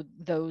to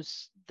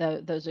those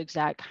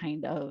exact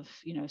kind of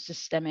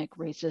systemic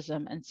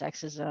racism and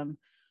sexism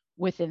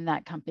within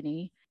that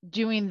company.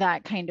 Doing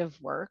that kind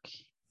of work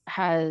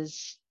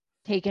has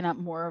taken up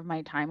more of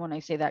my time. When I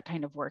say that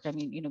kind of work, I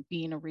mean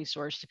being a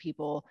resource to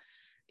people,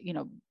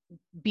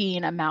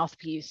 being a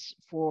mouthpiece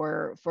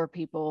for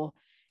people,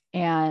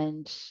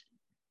 and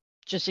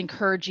just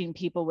encouraging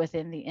people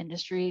within the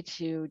industry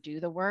to do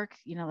the work.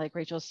 You know, like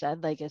Rachel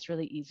said, like it's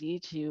really easy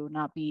to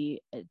not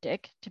be a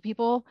dick to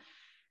people.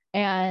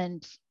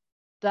 And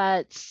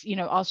that's, you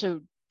know, also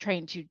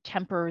trying to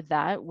temper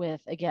that with,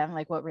 again,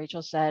 like what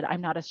Rachel said,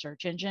 I'm not a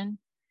search engine.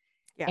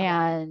 Yeah.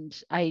 And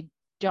I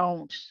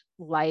don't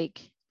like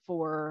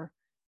for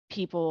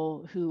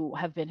people who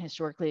have been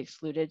historically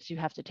excluded to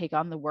have to take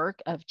on the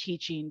work of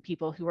teaching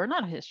people who are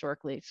not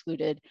historically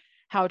excluded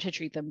how to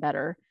treat them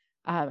better.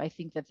 I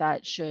think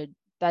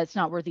that's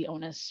not where the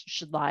onus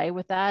should lie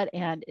with that.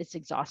 And it's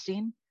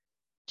exhausting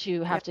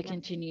to have to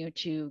continue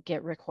to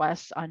get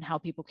requests on how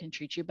people can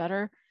treat you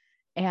better.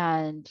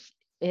 And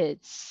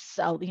it's,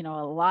 you know,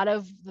 a lot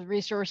of the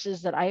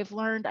resources that I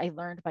learned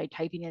by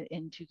typing it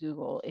into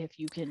Google. If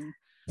you can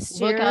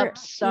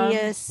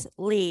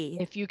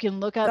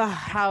look up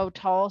how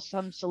tall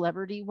some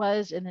celebrity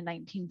was in the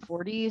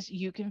 1940s,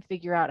 you can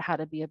figure out how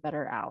to be a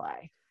better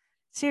ally.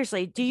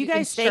 Seriously, do you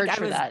guys think I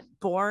was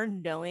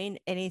born knowing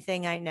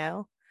anything I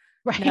know?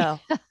 Right. No.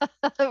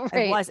 Right.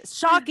 I wasn't.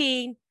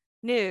 Shocking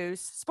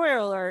news. Spoiler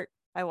alert,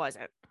 I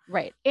wasn't.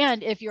 Right.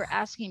 And if you're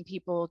asking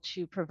people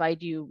to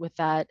provide you with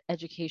that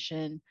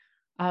education,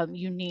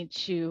 you need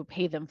to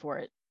pay them for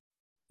it.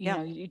 You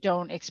know, you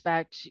don't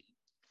expect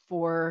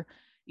for,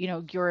 you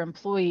know, your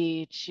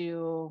employee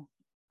to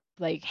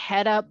like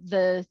head up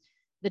the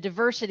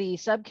diversity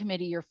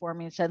subcommittee you're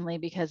forming suddenly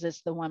because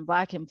it's the one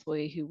Black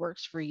employee who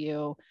works for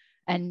you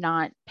and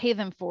not pay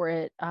them for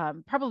it.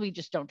 Probably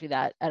just don't do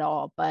that at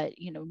all. But,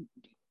 you know,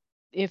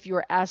 if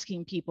you're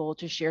asking people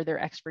to share their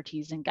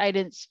expertise and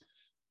guidance,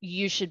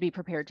 you should be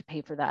prepared to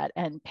pay for that.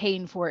 And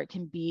paying for it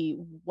can be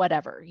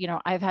whatever. You know,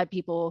 I've had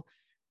people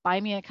buy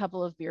me a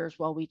couple of beers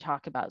while we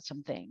talk about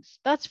some things.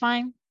 That's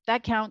fine.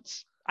 That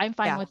counts. I'm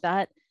fine with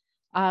that.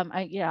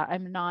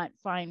 I'm not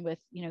fine with,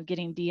 you know,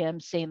 getting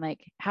DMs saying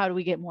like, how do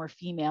we get more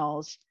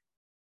females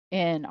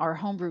in our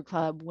homebrew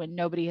club when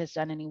nobody has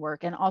done any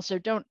work? And also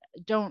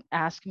don't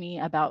ask me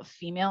about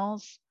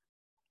females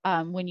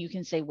when you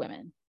can say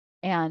women.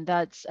 And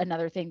that's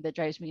another thing that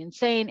drives me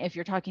insane. If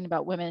you're talking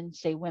about women,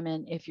 say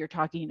women. If you're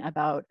talking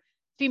about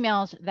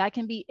females, that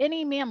can be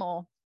any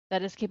mammal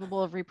that is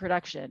capable of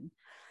reproduction.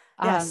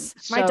 Yes.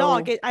 My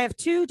dog, I have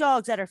 2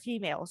 dogs that are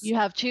females. You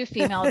have 2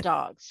 female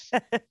dogs.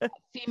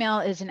 Female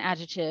is an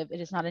adjective. It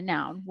is not a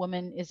noun.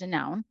 Woman is a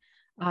noun.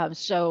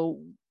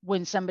 So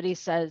when somebody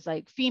says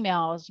like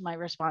females, my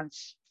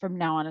response from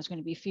now on is going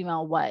to be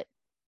female what?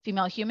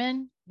 Female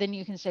human? Then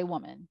you can say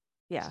woman.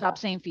 Yeah. Stop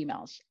saying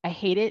females. I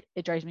hate it.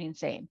 It drives me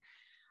insane.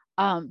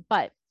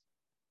 But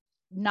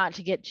not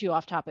to get too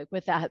off topic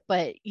with that,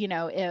 but you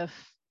know, if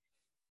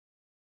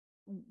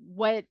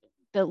what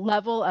the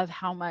level of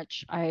how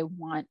much I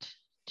want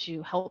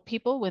to help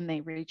people when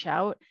they reach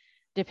out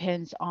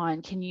depends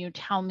on, can you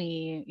tell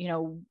me, you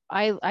know,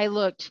 I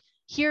looked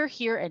here,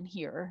 and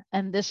here,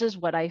 and this is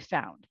what I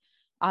found.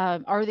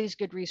 Are these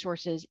good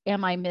resources?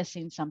 Am I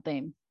missing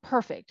something?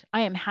 Perfect.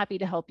 I am happy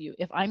to help you.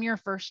 If I'm your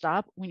first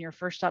stop, when your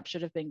first stop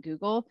should have been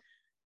Google,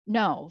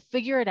 no,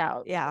 figure it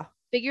out. Yeah.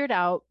 Figure it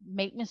out,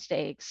 make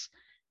mistakes.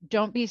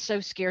 Don't be so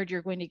scared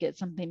you're going to get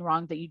something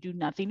wrong that you do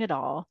nothing at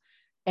all,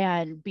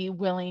 and be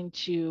willing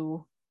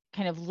to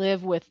kind of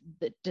live with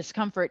the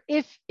discomfort.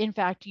 If in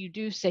fact you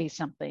do say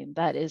something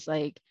that is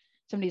like,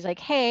 somebody's like,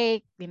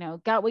 hey, you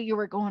know, got what you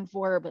were going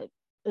for, but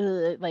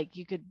like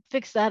you could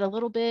fix that a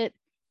little bit,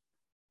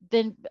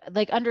 then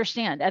like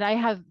understand. And I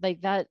have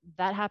like that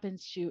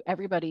happens to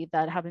everybody.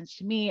 That happens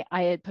to me.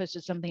 I had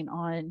posted something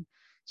on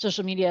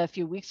social media a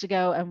few weeks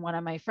ago, and one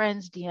of my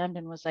friends DM'd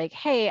and was like,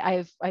 hey,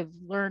 I've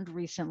learned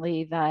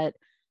recently that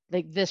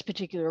like this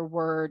particular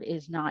word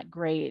is not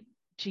great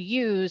to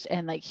use,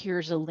 and like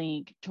here's a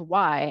link to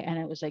why. And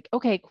it was like,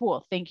 okay,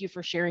 cool, thank you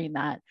for sharing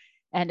that.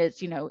 And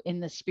it's, you know, in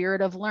the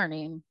spirit of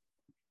learning,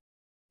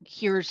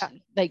 here's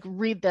like,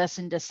 read this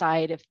and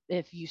decide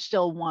if you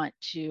still want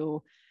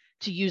to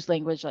use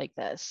language like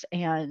this.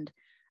 And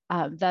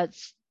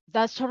that's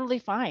totally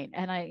fine.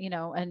 And I, you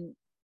know, and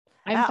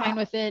I'm fine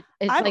with it.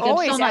 It's like, I'm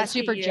still not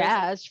super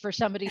jazzed for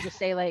somebody to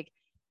say like,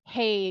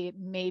 hey,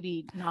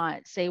 maybe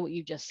not say what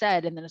you just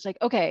said. And then it's like,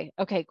 okay,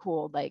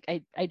 cool. Like,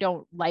 I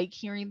don't like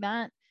hearing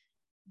that.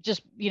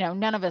 Just, you know,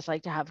 none of us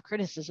like to have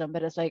criticism,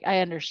 but it's like, I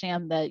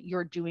understand that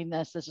you're doing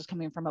this. This is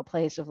coming from a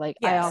place of like,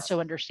 yes. I also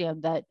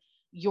understand that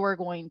you're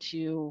going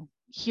to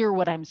hear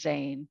what I'm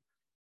saying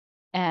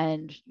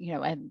and, you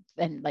know, and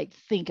like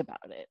think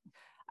about it.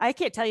 I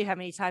can't tell you how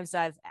many times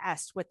I've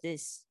asked what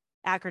these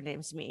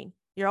acronyms mean.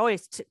 You're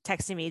always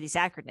texting me these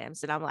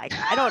acronyms, and I'm like,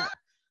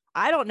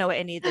 I don't know what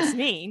any of this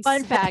means.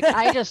 Fun fact,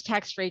 I just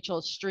text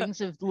Rachel strings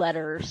of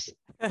letters.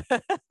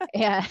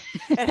 Yeah.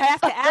 And I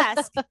have to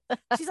ask.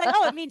 She's like,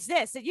 oh, it means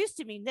this. It used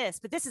to mean this,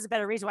 but this is a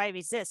better reason why it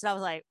means this. And I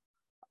was like,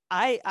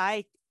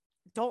 I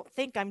don't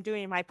think I'm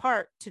doing my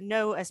part to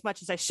know as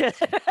much as I should.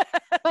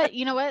 But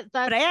you know what?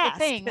 That's the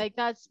thing. Like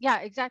that's, yeah,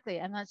 exactly.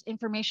 And that's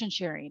information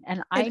sharing.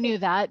 And I knew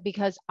that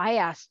because I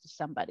asked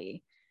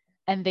somebody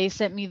and they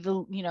sent me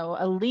the, you know,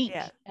 a link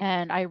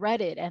and I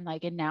read it and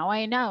like, and now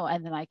I know,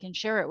 and then I can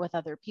share it with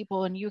other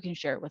people and you can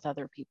share it with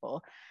other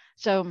people.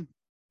 So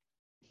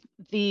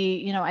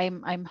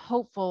I'm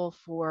hopeful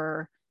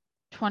for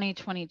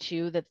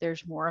 2022 that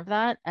there's more of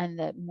that, and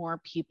that more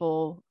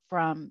people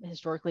from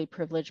historically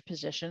privileged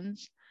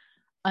positions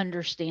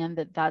understand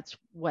that that's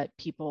what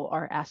people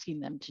are asking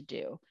them to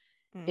do,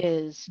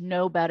 is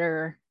know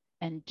better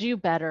and do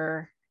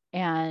better.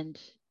 And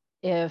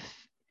if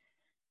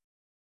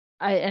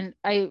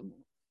I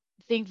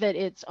think that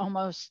it's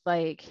almost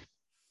like,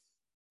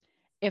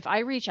 if I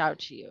reach out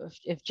to you,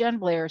 if Jen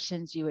Blair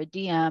sends you a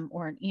DM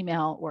or an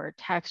email or a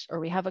text, or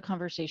we have a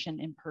conversation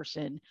in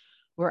person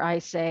where I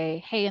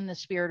say, hey, in the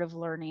spirit of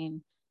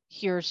learning,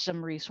 here's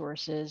some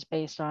resources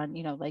based on,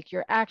 like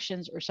your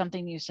actions or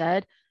something you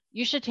said,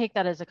 you should take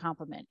that as a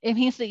compliment. It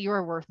means that you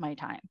are worth my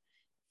time,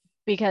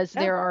 because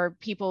there are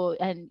people,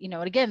 and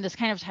again, this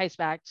kind of ties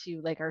back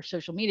to like our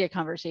social media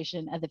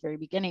conversation at the very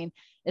beginning.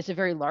 It's a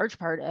very large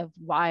part of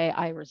why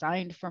I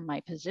resigned from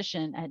my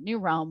position at New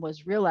Realm,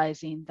 was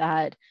realizing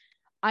that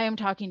I am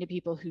talking to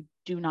people who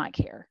do not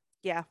care.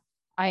 Yeah.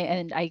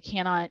 I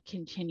cannot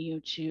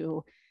continue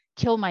to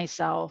kill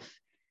myself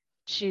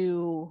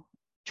to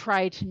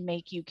try to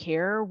make you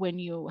care when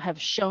you have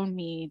shown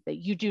me that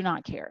you do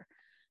not care.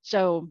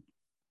 So,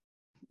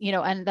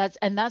 and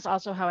that's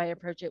also how I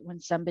approach it when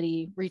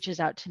somebody reaches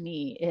out to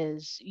me,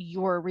 is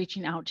you're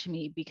reaching out to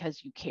me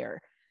because you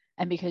care,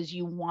 and because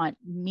you want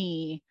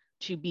me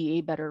to be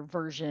a better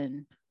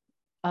version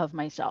of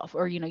myself,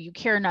 or you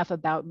care enough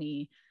about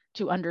me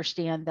to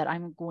understand that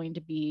I'm going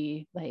to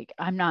be like,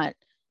 I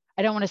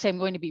don't want to say I'm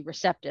going to be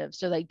receptive,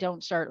 so like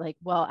don't start like,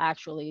 well,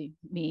 actually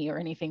me, or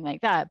anything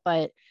like that.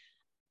 But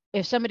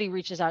if somebody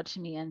reaches out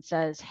to me and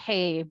says,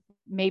 hey,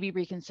 maybe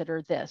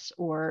reconsider this,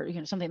 or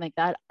something like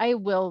that, I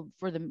will,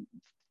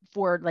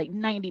 for like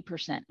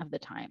 90% of the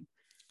time,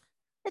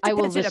 I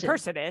will listen. Who the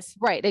person is.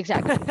 Right,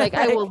 exactly. Like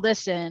I will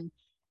listen.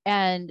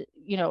 And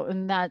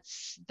and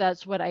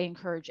that's what I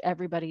encourage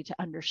everybody to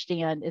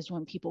understand, is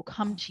when people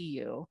come to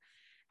you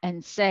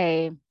and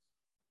say,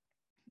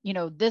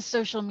 this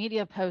social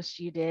media post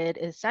you did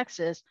is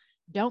sexist,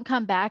 don't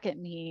come back at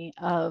me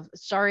of,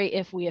 sorry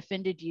if we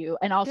offended you,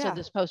 and also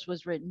this post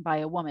was written by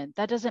a woman.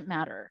 That doesn't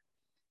matter.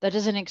 That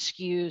doesn't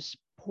excuse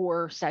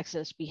poor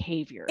sexist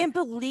behavior. And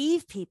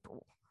believe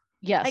people.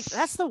 Yes. Like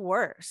that's the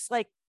worst.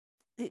 Like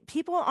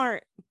people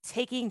aren't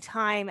taking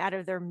time out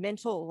of their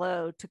mental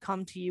load to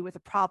come to you with a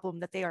problem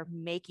that they are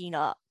making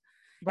up.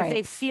 Right. If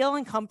they feel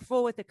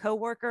uncomfortable with a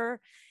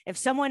coworker, if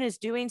someone is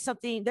doing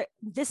something,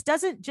 this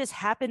doesn't just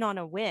happen on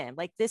a whim.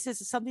 Like this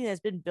is something that's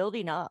been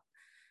building up,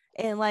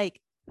 and like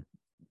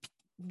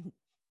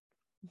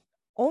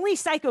only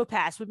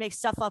psychopaths would make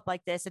stuff up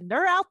like this, and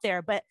they're out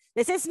there. But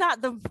this is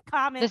not the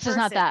common. This is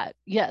not that.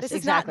 Yes, this exactly.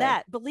 is not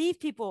that. Believe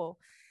people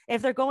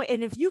if they're going,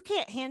 and if you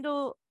can't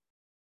handle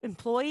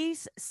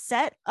employees,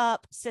 set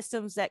up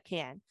systems that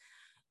can.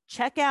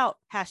 Check out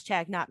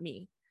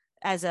 #NotMe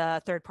as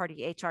a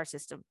third-party HR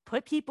system.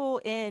 Put people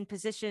in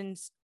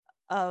positions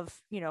of,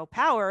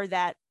 power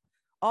that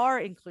are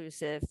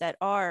inclusive, that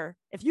are,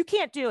 if you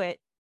can't do it,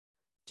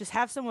 just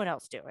have someone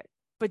else do it,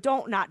 but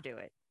don't not do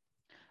it.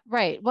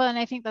 Right. Well, and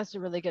I think that's a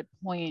really good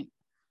point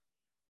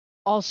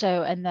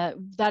also. And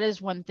that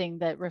is one thing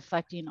that,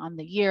 reflecting on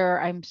the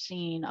year, I'm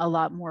seeing a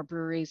lot more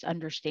breweries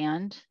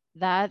understand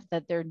that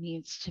there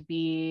needs to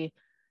be,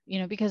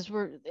 because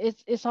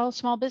it's all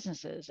small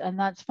businesses, and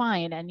that's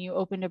fine. And you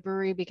opened a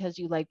brewery because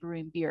you like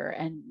brewing beer,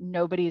 and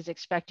nobody's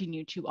expecting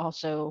you to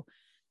also,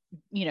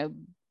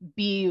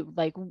 be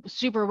like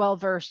super well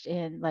versed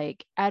in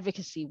like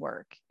advocacy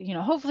work.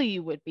 Hopefully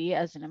you would be,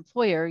 as an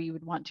employer, you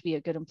would want to be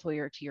a good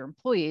employer to your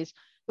employees,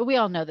 but we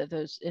all know that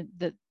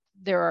that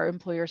there are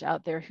employers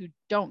out there who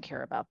don't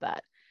care about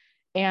that.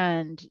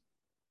 And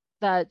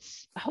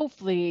that's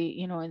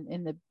hopefully,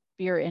 in the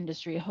beer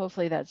industry,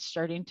 hopefully that's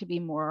starting to be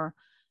more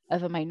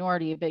of a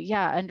minority. But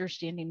yeah,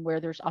 understanding where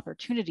there's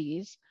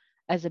opportunities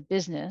as a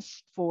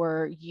business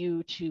for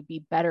you to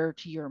be better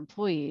to your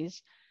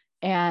employees.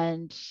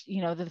 And,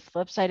 the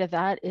flip side of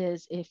that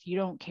is, if you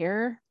don't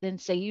care, then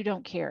say you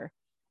don't care.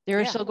 There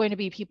are still going to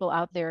be people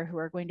out there who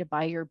are going to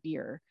buy your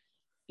beer,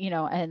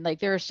 and like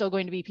there are still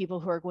going to be people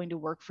who are going to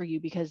work for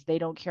you because they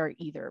don't care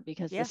either,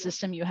 because the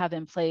system you have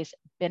in place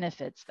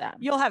benefits them.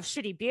 You'll have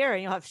shitty beer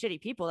and you'll have shitty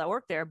people that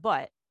work there,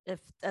 but if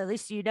at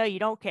least you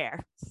don't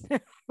care.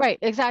 Right,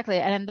 exactly.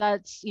 And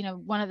that's,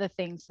 one of the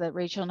things that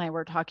Rachel and I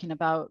were talking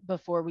about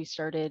before we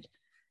started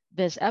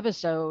this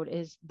episode,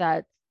 is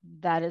that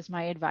is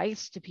my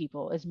advice to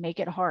people, is make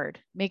it hard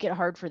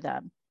for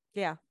them.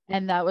 Yeah.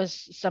 And that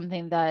was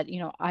something that,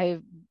 I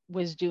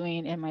was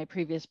doing in my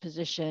previous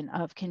position,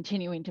 of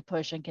continuing to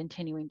push,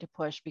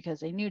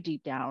 because I knew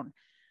deep down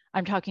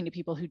I'm talking to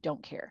people who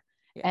don't care.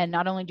 Yeah. And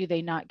not only do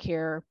they not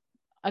care,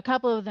 a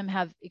couple of them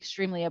have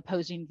extremely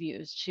opposing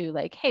views to,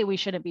 like, hey, we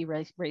shouldn't be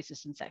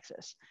racist and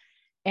sexist.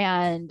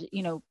 And,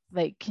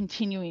 like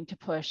continuing to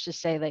push to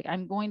say, like,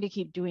 I'm going to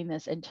keep doing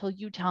this until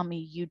you tell me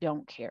you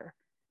don't care.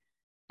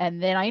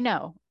 And then I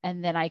know,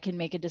 and then I can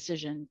make a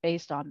decision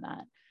based on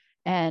that.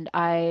 And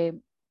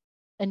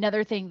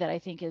another thing that I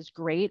think is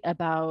great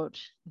about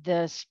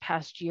this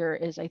past year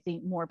is, I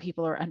think more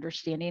people are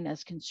understanding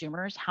as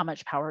consumers how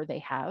much power they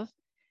have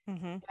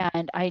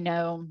And I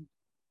know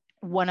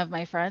one of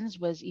my friends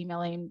was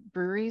emailing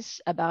breweries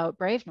about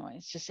Brave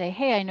Noise to say,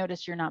 hey, I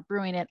noticed you're not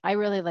brewing it. I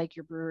really like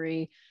your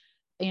brewery.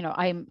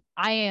 I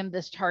am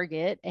this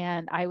target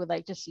and I would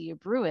like to see you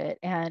brew it.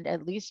 And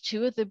at least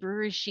 2 of the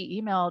breweries she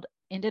emailed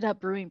ended up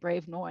brewing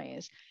Brave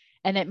Noise.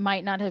 And it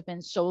might not have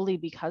been solely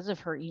because of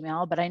her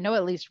email, but I know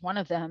at least one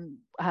of them,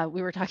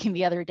 we were talking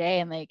the other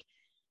day, and like,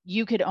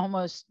 you could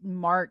almost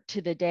mark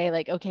to the day,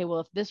 like, okay,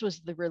 well, if this was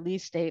the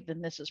release date,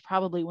 then this is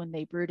probably when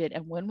they brewed it.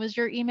 And when was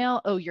your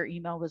email? Oh, your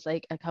email was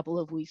like a couple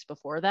of weeks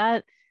before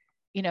that,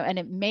 and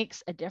it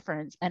makes a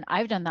difference. And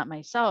I've done that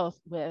myself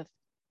with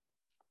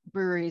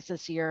breweries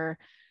this year,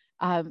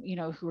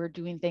 who are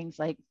doing things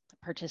like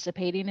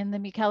participating in the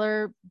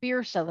Mikkeller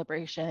beer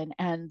celebration.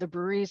 And the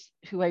breweries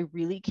who I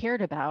really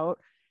cared about,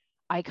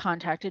 I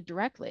contacted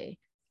directly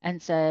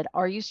and said,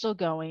 are you still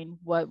going?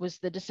 What was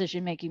the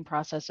decision-making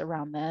process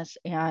around this?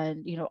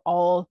 And,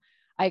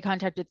 I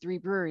contacted 3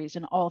 breweries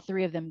and all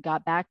 3 of them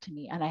got back to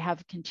me. And I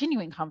have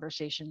continuing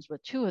conversations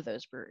with 2 of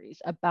those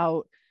breweries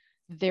about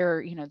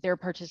their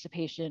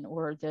participation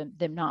or them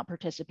not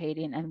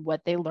participating and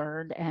what they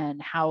learned and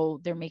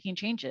how they're making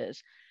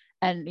changes.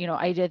 And,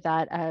 I did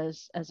that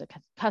as a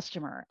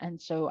customer.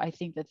 And so I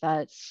think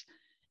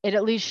it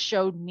at least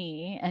showed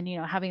me, and,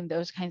 having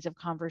those kinds of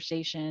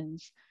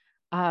conversations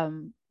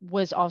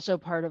was also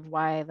part of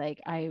why,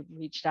 like, I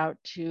reached out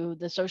to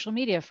the social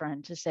media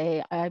friend to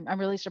say, I'm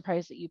really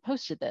surprised that you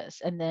posted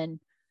this. And then,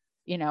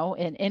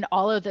 in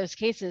all of those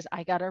cases,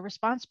 I got a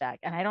response back,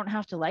 and I don't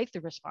have to like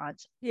the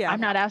response. Yeah. I'm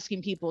not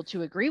asking people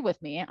to agree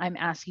with me. I'm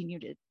asking you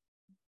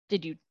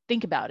did you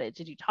think about it?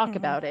 Did you talk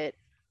about it?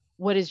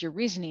 What is your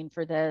reasoning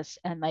for this?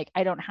 And like,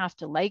 I don't have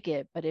to like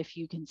it, but if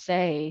you can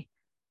say,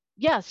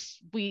 yes,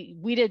 we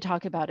did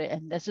talk about it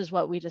and this is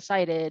what we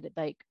decided,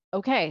 like,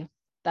 okay,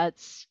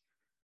 that's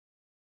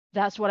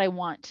what I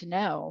want to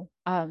know.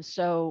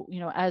 So,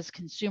 as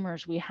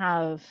consumers, we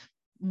have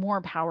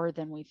more power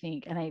than we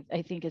think. And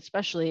I think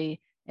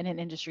especially in an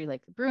industry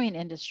like the brewing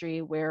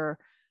industry, where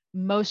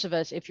most of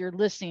us, if you're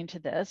listening to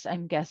this,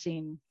 I'm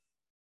guessing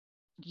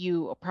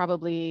you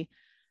probably,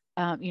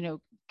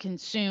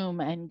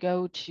 consume and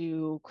go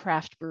to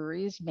craft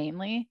breweries,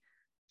 mainly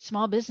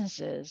small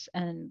businesses.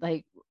 And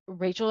like,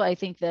 Rachel, I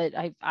think that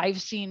I've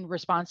seen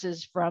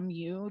responses from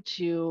you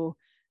to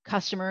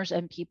customers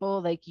and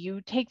people, like, you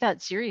take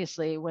that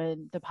seriously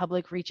when the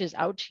public reaches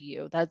out to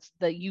you.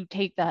 You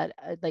take that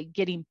like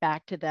getting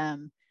back to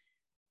them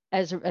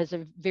as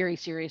a very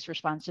serious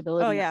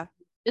responsibility. Oh yeah,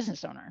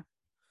 business owner.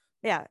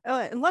 Yeah. Oh,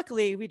 and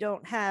luckily we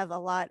don't have a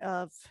lot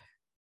of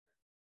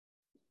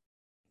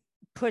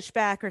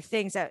pushback or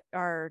things that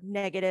are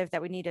negative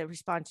that we need to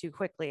respond to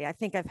quickly. I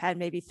think I've had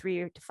maybe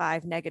 3 to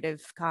 5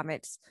 negative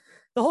comments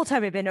the whole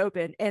time I've been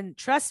open. And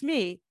trust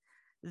me,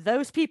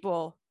 those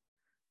people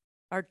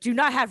do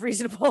not have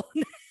reasonable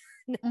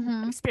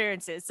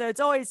experiences. So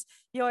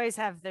you always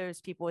have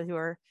those people who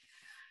are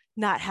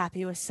not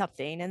happy with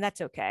something, and that's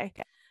okay.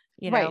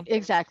 Right,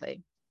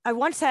 exactly. I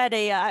once had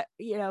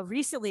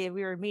recently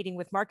we were meeting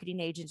with marketing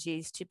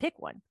agencies to pick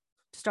one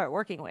to start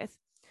working with.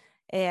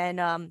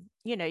 And,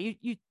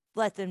 you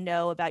let them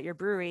know about your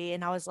brewery.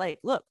 And I was like,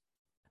 look,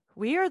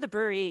 we are the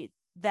brewery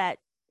that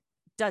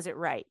does it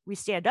right. We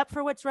stand up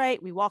for what's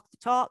right. We walk the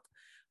talk.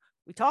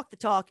 We talk the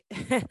talk.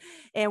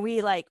 And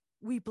we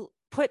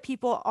put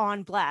people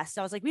on blast.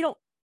 So I was like, we don't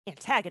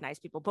antagonize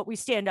people, but we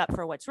stand up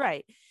for what's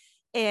right.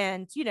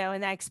 And,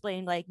 and I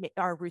explained like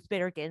our Ruth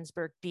Bader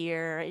Ginsburg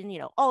beer and,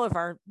 all of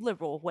our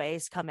liberal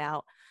ways come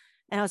out.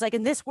 And I was like,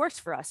 and this works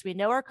for us. We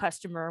know our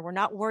customer. We're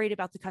not worried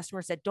about the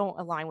customers that don't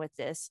align with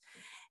this.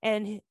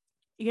 And,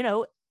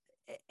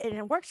 and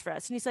it works for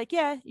us. And he's like,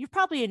 yeah, you're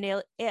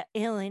probably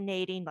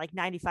alienating like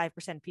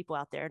 95% of people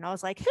out there. And I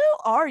was like, who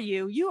are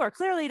you? You are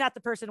clearly not the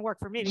person to work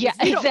for me. Yeah,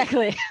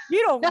 exactly.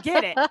 You don't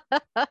get it.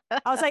 I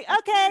was like,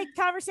 okay,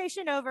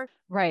 conversation over.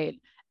 Right.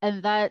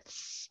 And that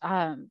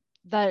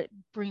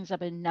brings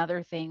up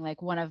another thing.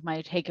 Like, one of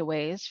my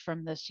takeaways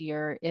from this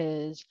year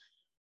is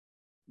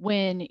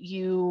when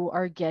you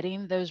are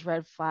getting those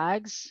red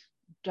flags,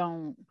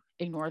 don't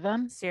ignore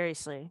them.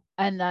 Seriously.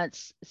 And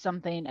that's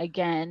something,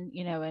 again,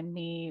 in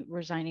me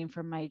resigning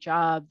from my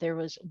job, there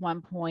was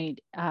one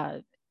point,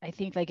 I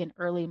think like in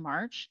early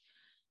March,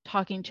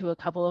 talking to a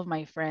couple of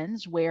my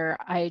friends where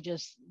I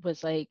just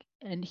was like,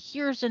 and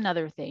here's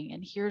another thing,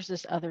 and here's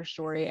this other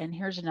story, and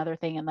here's another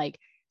thing, and like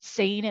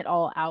saying it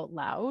all out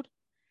loud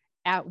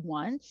at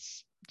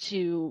once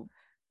to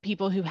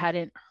people who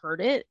hadn't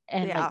heard it,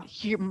 and like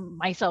hearing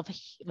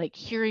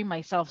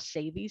myself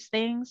say these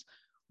things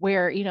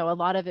where, a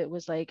lot of it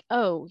was like,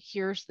 oh,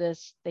 here's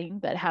this thing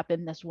that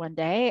happened this one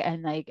day,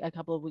 and like a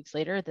couple of weeks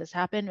later this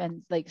happened,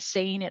 and like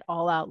saying it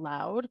all out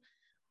loud.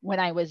 When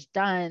I was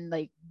done,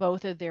 like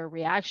both of their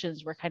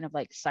reactions were kind of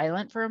like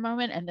silent for a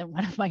moment, and then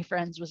one of my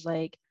friends was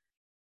like,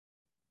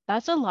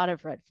 that's a lot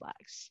of red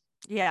flags.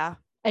 Yeah.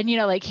 And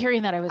like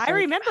hearing that, I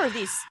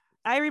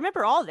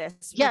remember all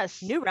this.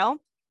 Yes. New Realm.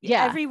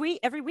 Yeah. Every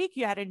week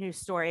you had a new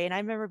story. And I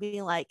remember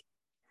being like,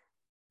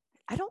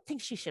 I don't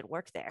think she should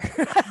work there.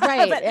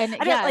 Right. But And I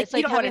don't yeah, like, it's you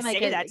like don't want to having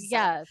like say a, that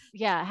to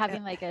someone.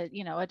 having like a,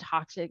 a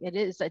toxic, it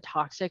is a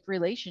toxic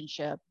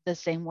relationship the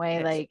same way, It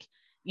is. like,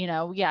 you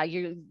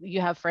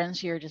have friends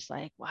who are just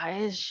like, why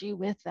is she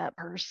with that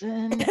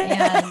person?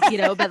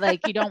 And, but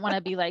like, you don't want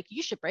to be like,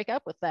 you should break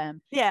up with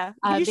them. Yeah.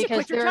 You should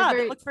Because quit your there are job and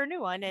very, look for a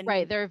new one and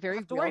right. There are very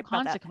have to real worry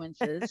about that.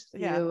 consequences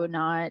Yeah. to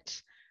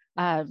not,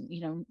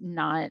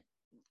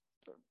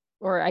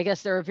 or I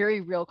guess there are very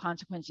real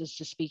consequences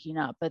to speaking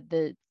up, but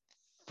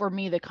for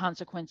me, the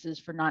consequences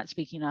for not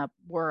speaking up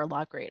were a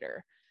lot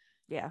greater.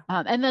 Yeah.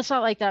 And that's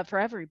not like that for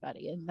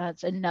everybody. And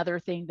that's another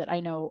thing that I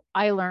know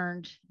I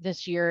learned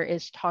this year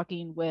is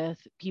talking with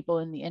people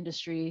in the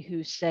industry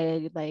who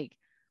say like,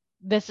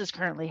 this is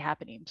currently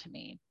happening to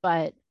me,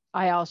 but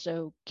I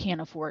also can't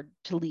afford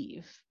to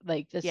leave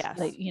like this, Yes.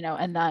 like,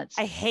 and that's,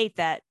 I hate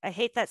that. I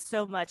hate that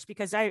so much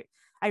because I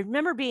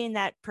remember being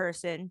that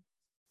person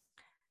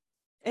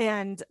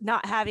and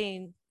not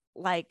having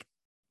like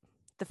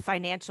the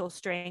financial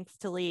strength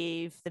to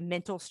leave, the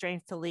mental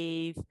strength to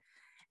leave.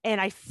 And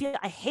I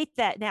hate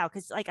that now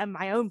because like I'm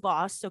my own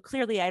boss. So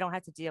clearly I don't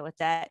have to deal with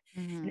that.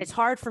 And it's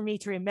hard for me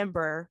to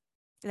remember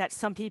that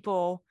some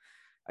people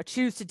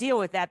choose to deal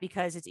with that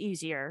because it's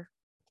easier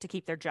to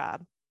keep their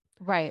job.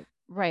 Right.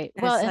 And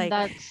Well, it's and like,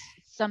 that's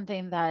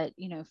something that,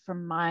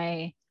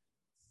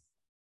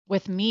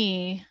 with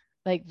me,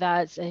 like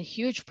that's a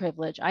huge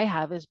privilege I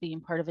have as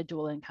being part of a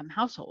dual income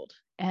household.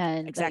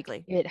 And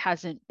exactly. like it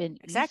hasn't been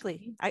Exactly.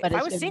 easy, If but I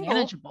it's was been single,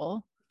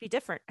 manageable. it'd be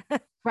different.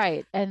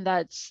 Right. And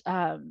that's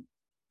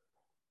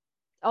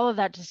all of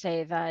that to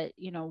say that,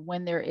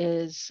 when there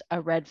is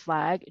a red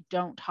flag,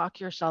 don't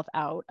talk yourself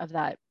out of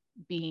that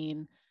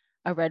being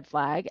a red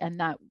flag. And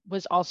that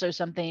was also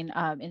something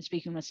in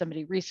speaking with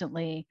somebody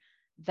recently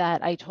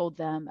that I told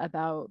them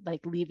about,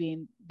 like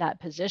leaving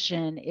that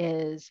position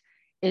is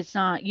it's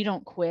not, you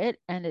don't quit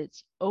and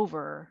it's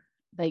over.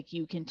 Like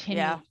you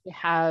continue to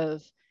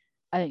have,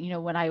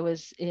 when I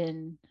was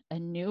in a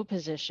new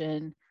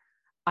position,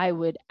 I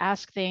would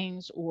ask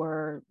things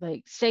or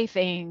like say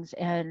things,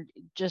 and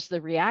just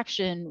the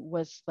reaction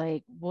was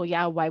like, well,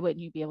 yeah, why wouldn't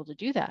you be able to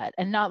do that?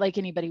 And not like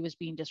anybody was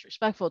being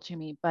disrespectful to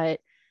me,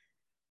 but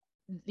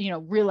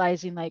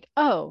realizing like,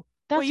 oh,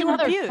 that's you were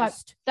another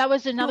abused. that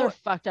was another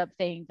fucked up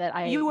thing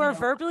that you were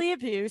verbally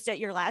abused at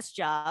your last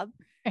job.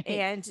 Right.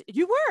 And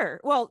you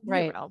were, well,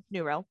 right.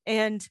 neuro.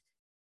 And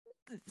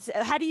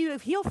how do you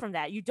heal from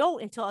that? You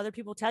don't until other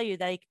people tell you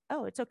like,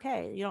 oh, it's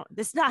okay. You don't,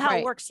 this is not how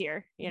it works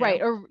here.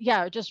 Right. Or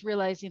yeah, just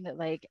realizing that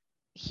like,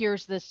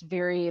 here's this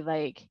very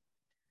like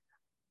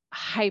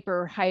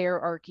hyper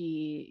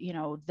hierarchy,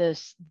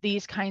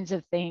 these kinds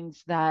of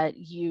things that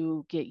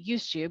you get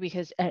used to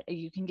because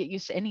you can get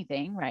used to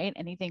anything, right?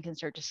 Anything can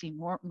start to seem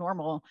more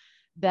normal,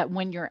 that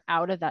when you're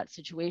out of that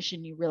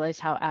situation, you realize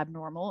how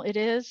abnormal it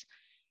is.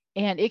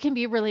 And it can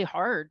be really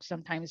hard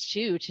sometimes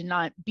too, to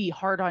not be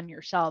hard on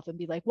yourself and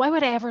be like, why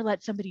would I ever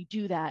let somebody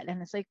do that?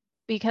 And it's like,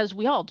 because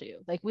we all do,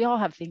 like we all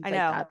have things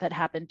like that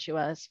happen to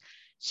us.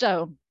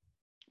 So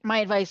my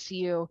advice to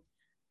you,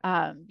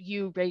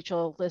 you,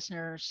 Rachel,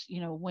 listeners,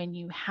 when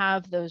you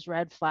have those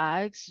red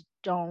flags,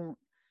 don't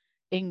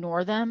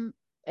ignore them.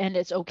 And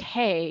it's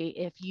okay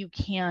if you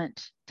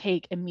can't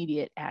take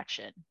immediate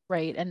action,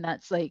 right? And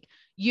that's like,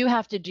 you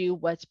have to do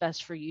what's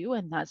best for you,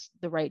 and that's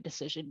the right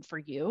decision for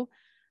you.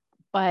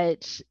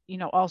 But,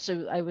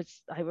 also I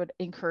would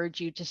encourage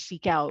you to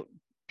seek out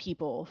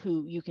people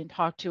who you can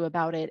talk to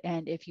about it.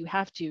 And if you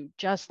have to,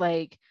 just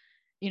like,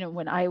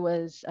 when I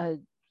was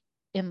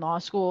in law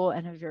school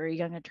and a very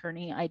young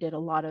attorney, I did a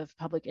lot of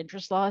public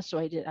interest law. So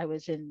I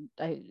was in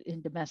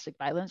domestic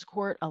violence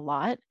court a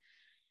lot.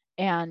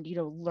 And,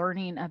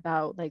 learning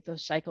about like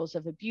those cycles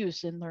of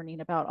abuse and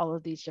learning about all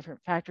of these different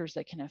factors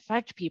that can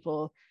affect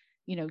people,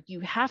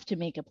 you have to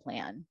make a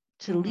plan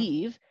to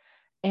leave.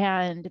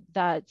 And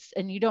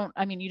you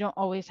don't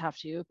always have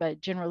to, but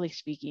generally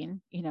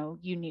speaking,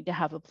 you need to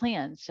have a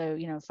plan. So,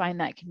 find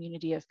that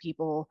community of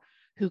people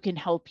who can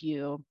help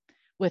you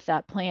with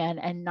that plan,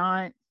 and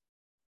not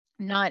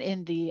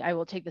in the, I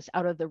will take this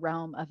out of the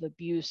realm of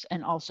abuse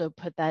and also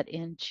put that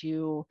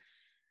into,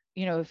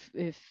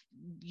 if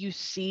you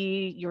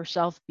see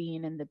yourself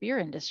being in the beer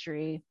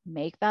industry,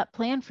 make that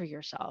plan for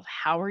yourself.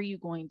 How are you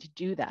going to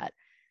do that?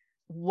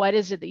 What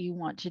is it that you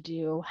want to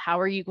do?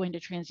 How are you going to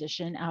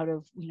transition out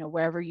of,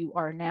 wherever you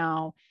are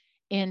now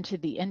into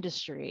the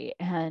industry?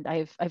 And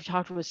I've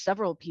talked with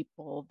several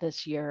people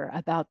this year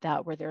about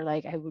that, where they're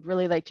like, I would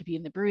really like to be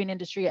in the brewing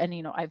industry.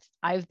 And,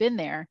 I've been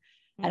there.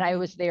 And I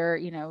was there,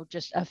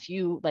 just a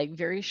few like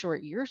very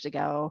short years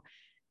ago,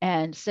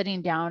 and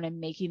sitting down and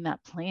making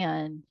that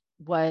plan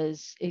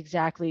was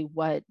exactly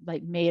what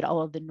like made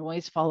all of the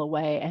noise fall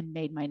away and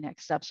made my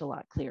next steps a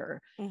lot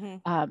clearer.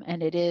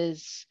 And it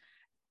is,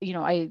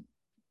 I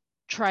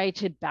try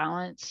to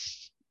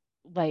balance,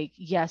 like,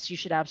 yes, you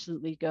should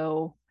absolutely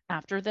go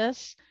after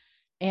this.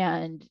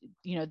 And,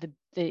 the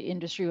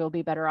industry will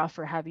be better off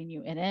for having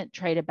you in it.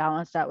 Try to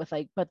balance that with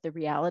like, but the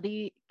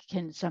reality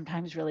can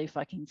sometimes really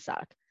fucking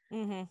suck.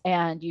 Mm-hmm.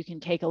 and you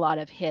can take a lot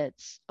of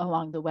hits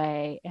along the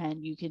way,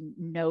 and you can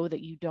know that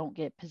you don't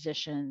get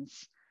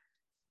positions,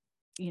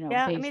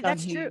 Yeah, I mean, based on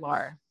that's who true. you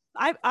are.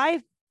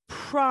 I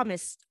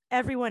promise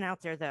everyone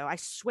out there, though, I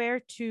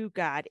swear to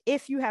God,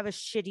 if you have a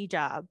shitty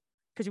job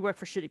because you work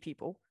for shitty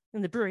people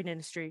in the brewing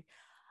industry,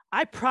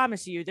 I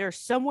promise you there's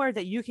somewhere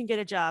that you can get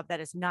a job that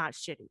is not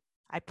shitty.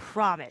 I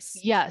promise.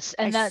 Yes,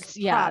 and Promise.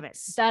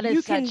 that You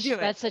is can do it.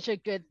 that's such a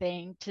good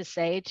thing to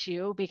say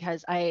too,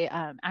 because I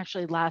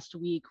actually last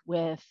week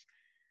with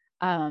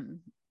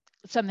um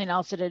something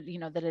else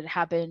that had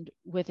happened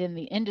within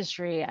the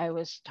industry, I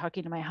was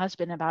talking to my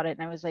husband about it,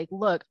 and I was like,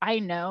 look, I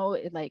know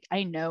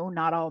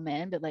not all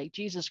men, but like,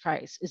 Jesus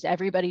Christ, is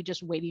everybody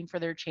just waiting for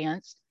their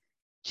chance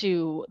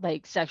to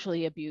like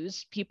sexually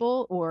abuse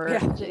people, or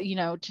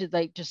Yeah. to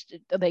like, just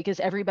like, is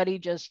everybody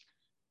just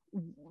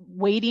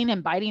waiting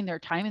and biding their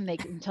time and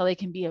until they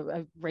can be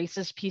a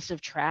racist piece of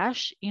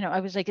trash?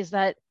 I was like, is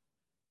that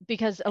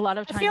because a lot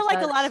of I times feel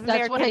like a lot of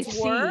that's what I Americans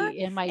were, see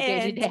in my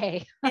day to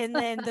day. And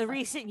then the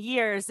recent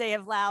years they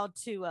have allowed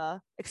to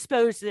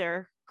expose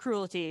their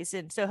cruelties,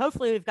 and so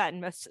hopefully we've gotten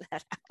most of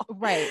that out.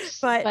 Right.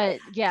 But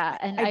yeah,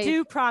 and I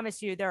do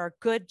promise you there are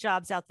good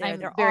jobs out there. I'm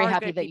There very are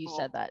happy good that people. you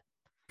said that,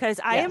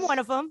 because I am Yes. one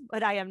of them,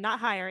 but I am not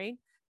hiring.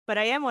 But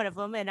I am one of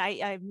them, and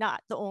I'm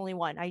not the only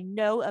one. I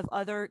know of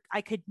other.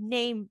 I could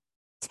name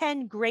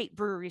 10 great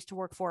breweries to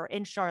work for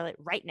in Charlotte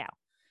right now.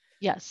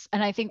 Yes,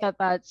 and I think that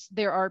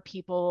there are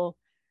people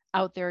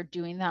out there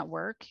doing that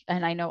work,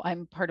 and I know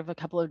I'm part of a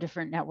couple of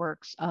different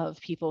networks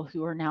of people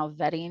who are now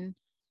vetting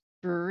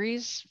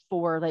breweries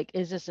for, like,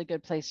 is this a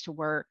good place to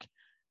work?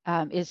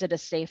 Is it a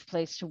safe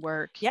place to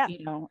work? Yeah.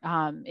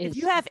 If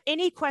you have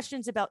any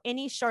questions about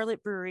any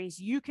Charlotte breweries,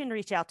 you can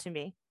reach out to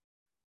me.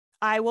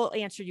 I will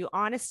answer you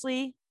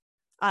honestly.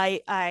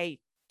 I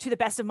to the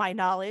best of my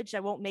knowledge,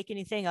 I won't make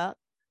anything up,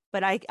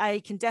 but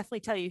I can definitely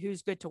tell you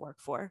who's good to work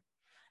for.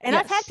 And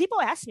Yes. I've had people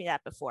ask me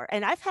that before.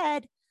 And I've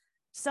had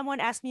someone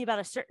ask me about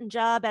a certain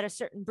job at a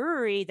certain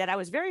brewery that I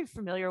was very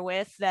familiar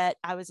with, that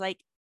I was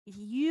like,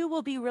 you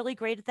will be really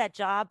great at that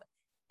job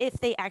if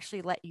they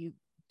actually let you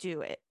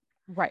do it.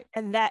 Right.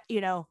 And that,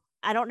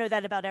 I don't know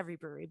that about every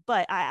brewery,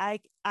 but I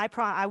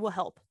will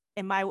help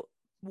in my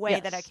way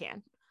that I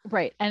can.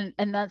 Right. And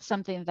that's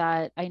something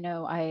that I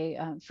know I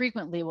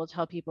frequently will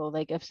tell people,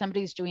 like, if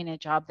somebody's doing a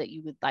job that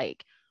you would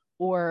like,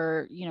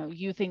 or,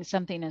 you think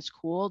something is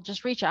cool,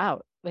 just reach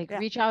out,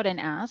 reach out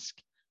and ask,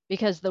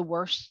 because the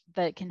worst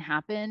that can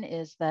happen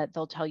is that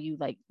they'll tell you,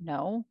 like,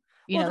 no,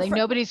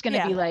 nobody's going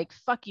to be like,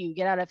 fuck you,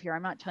 get out of here.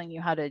 I'm not telling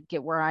you how to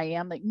get where I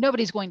am. Like,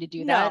 nobody's going to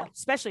do that.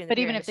 Especially in the But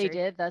even industry. if they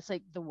did, that's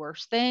like the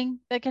worst thing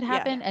that could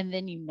happen. And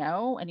then,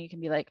 and you can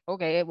be like,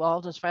 okay, well,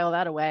 I'll just file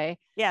that away.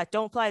 Yeah.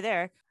 Don't apply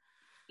there.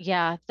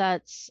 Yeah,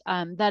 that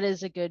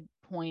is a good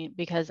point,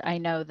 because I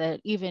know that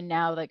even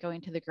now, that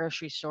going to the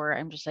grocery store,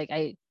 I'm just like,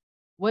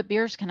 what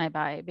beers can I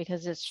buy?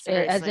 Because as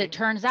it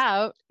turns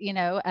out,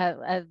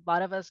 a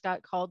lot of us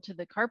got called to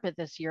the carpet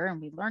this year,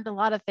 and we learned a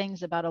lot of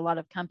things about a lot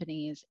of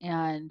companies.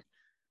 And,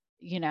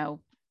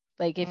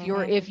 like,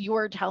 if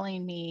you're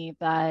telling me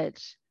that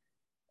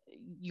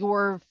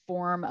your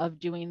form of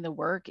doing the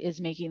work is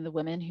making the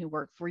women who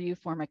work for you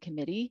form a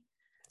committee,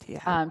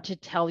 to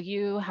tell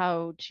you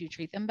how to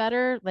treat them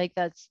better, like,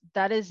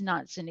 that is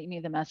not sending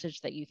me the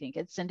message that you think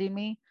it's sending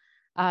me.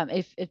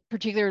 If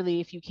particularly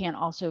if you can't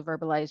also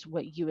verbalize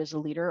what you as a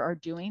leader are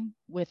doing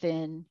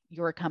within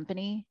your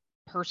company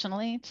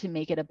personally to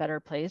make it a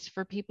better place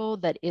for people,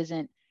 that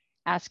isn't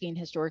asking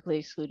historically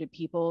excluded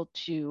people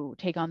to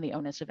take on the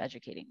onus of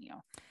educating you.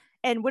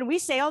 And when we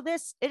say all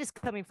this, it is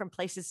coming from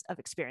places of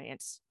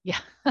experience. Yeah.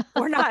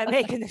 We're not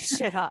making this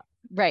shit up.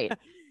 Right.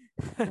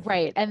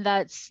 Right. And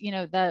that's,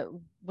 that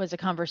was a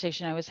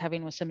conversation I was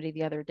having with somebody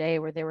the other day,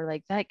 where they were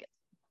like,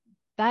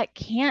 that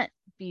can't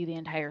be the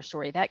entire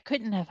story. That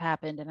couldn't have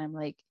happened. And I'm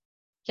like,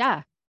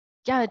 yeah,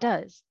 it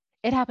does.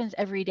 It happens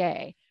every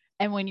day.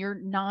 And when you're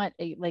not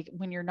a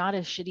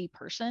shitty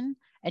person,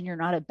 and you're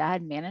not a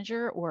bad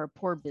manager or a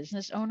poor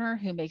business owner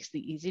who makes the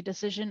easy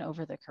decision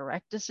over the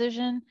correct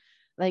decision,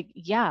 like,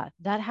 yeah,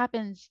 that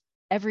happens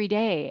every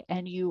day,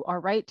 and you are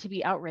right to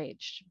be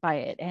outraged by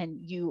it, and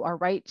you are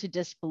right to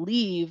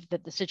disbelieve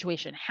that the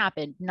situation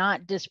happened,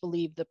 not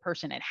disbelieve the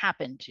person it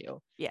happened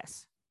to.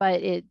 Yes.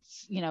 But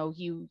it's,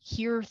 you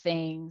hear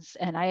things,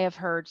 and I have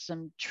heard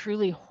some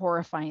truly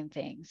horrifying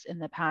things in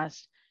the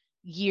past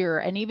year,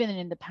 and even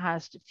in the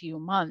past few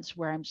months,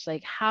 where I'm just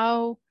like,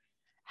 how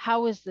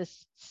is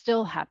this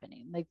still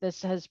happening? Like,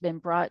 this has been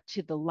brought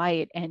to the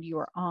light, and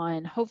you're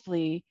on,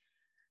 hopefully,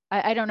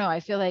 I don't know,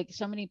 I feel like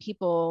so many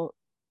people,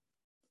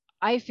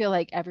 I feel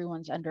like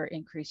everyone's under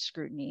increased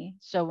scrutiny.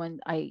 So when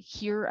I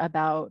hear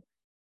about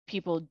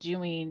people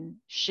doing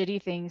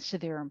shitty things to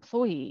their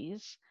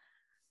employees,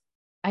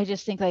 I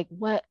just think, like,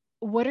 what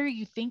are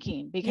you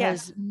thinking?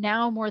 Because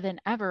now more than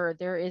ever,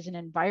 there is an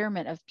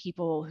environment of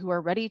people who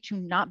are ready to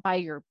not buy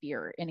your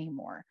beer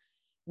anymore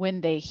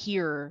when they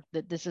hear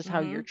that this is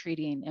how you're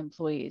treating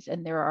employees.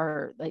 And there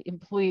are, like,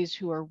 employees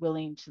who are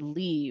willing to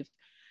leave.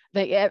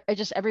 Like,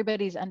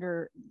 everybody's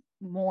under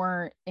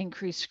more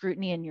increased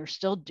scrutiny and you're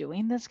still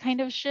doing this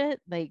kind of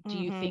shit? Like, do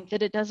you think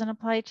that it doesn't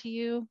apply to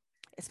you?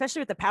 Especially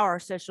with the power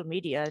of social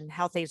media and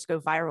how things go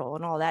viral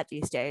and all that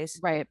these days.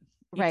 Right.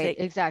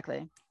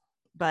 Exactly.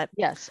 But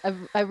yes,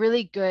 a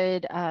really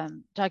good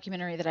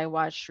documentary that I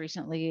watched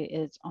recently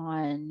is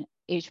on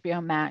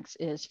HBO Max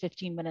is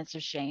 15 Minutes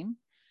of Shame.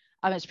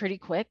 It's pretty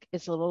quick.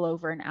 It's a little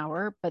over an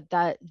hour, but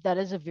that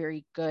is a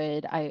very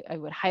good, I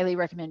would highly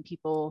recommend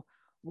people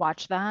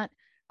watch that.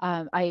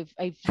 I've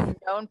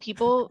known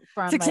people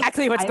from it's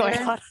exactly like what's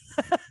going on.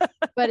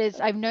 but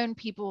I've known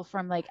people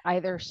from like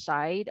either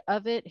side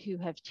of it who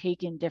have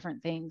taken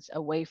different things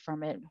away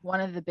from it.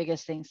 One of the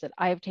biggest things that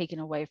I've taken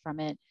away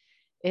from it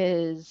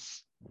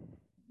is,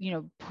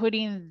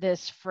 putting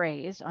this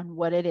phrase on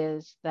what it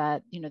is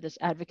that, this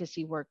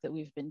advocacy work that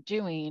we've been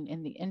doing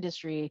in the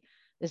industry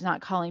is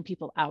not calling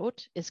people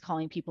out, is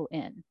calling people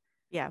in.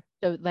 Yeah.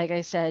 So like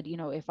I said,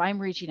 if I'm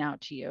reaching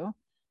out to you,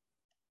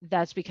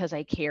 that's because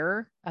I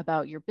care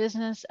about your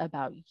business,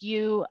 about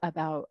you,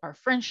 about our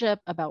friendship,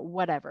 about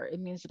whatever. It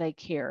means that I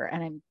care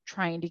and I'm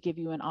trying to give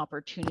you an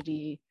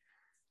opportunity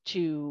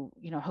to,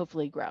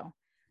 hopefully grow.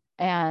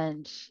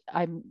 And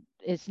that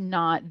is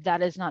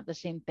not the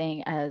same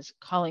thing as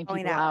calling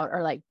people out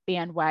or like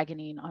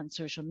bandwagoning on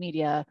social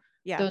media.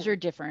 Yeah. Those are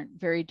different,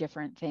 very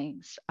different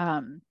things.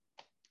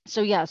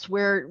 So yes,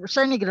 we're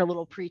starting to get a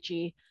little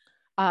preachy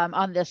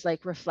on this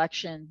like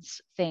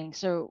reflections thing.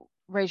 So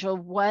Rachel,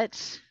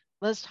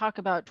 let's talk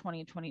about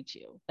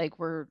 2022. Like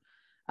we're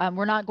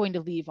not going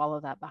to leave all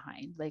of that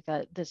behind. Like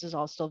this is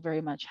all still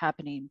very much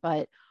happening,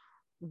 but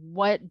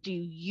what do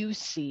you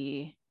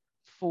see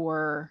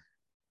for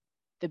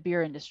the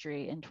beer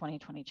industry in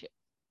 2022?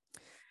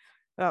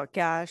 Oh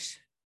gosh.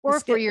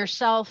 Or for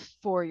yourself,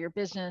 for your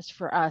business,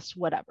 for us,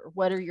 whatever.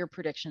 What are your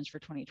predictions for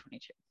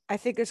 2022? I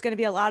think there's going to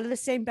be a lot of the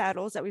same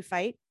battles that we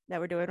fight that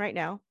we're doing right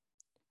now.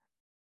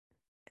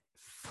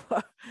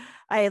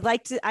 I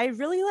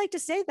really like to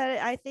say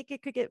that I think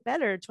it could get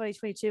better in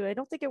 2022. I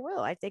don't think it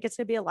will. I think it's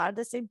going to be a lot of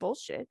the same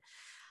bullshit.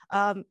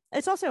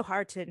 It's also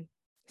hard to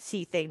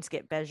see things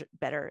get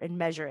better and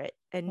measure it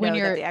and know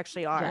that they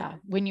actually are. Yeah,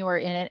 when you are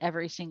in it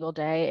every single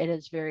day, it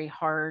is very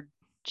hard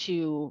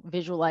to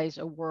visualize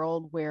a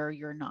world where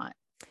you're not.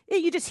 Yeah,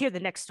 you just hear the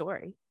next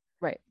story.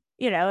 Right.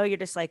 You're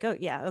just like, oh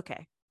yeah,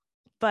 okay.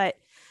 But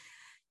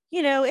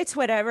it's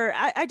whatever.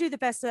 I do the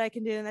best that I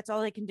can do, and that's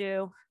all I can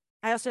do.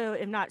 I also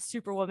am not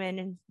Superwoman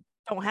and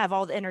don't have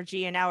all the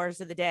energy and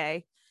hours of the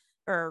day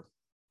or,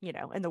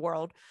 in the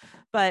world.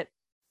 But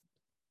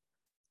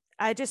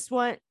I just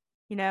want,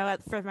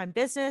 for my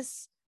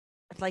business,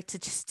 I'd like to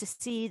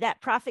see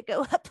that profit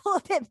go up a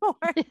little bit more.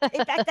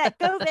 Pay back that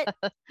COVID.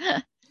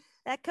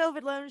 That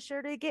COVID loan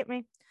sure did get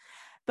me.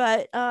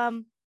 But,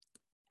 honestly,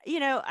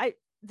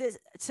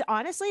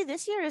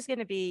 this year is going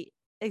to be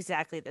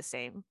exactly the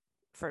same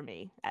for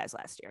me as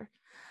last year.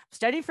 I'm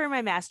studying for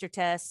my master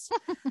test.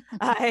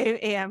 I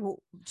am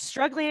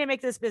struggling to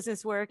make this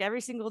business work every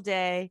single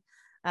day.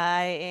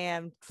 I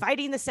am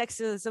fighting the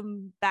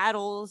sexism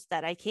battles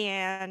that I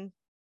can.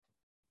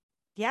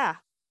 Yeah.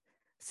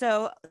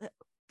 So,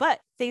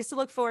 but things to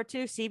look forward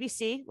to.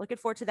 CBC, looking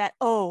forward to that.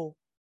 Oh,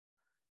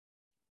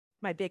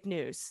 my big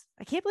news.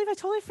 I can't believe I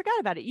totally forgot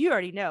about it. You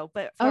already know,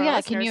 but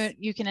can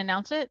you can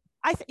announce it?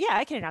 I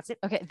can announce it.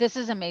 Okay, this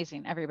is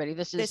amazing, everybody.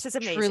 This is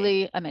amazing.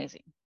 Truly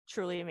amazing.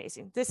 Truly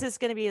amazing. This is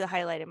going to be the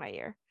highlight of my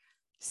year.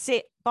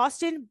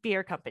 Boston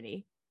Beer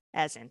Company,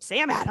 as in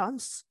Sam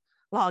Adams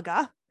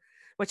Lager,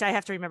 which I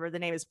have to remember the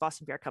name is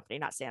Boston Beer Company,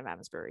 not Sam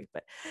Adams Brewery,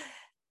 but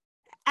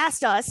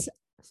asked us,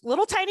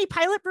 little tiny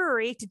pilot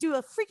brewery, to do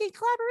a freaking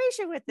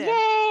collaboration with them.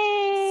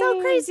 Yay!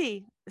 So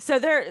crazy. So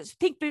their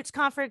Pink Boots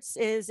conference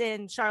is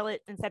in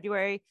Charlotte in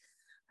February.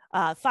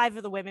 5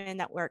 of the women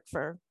that work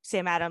for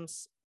Sam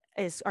Adams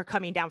are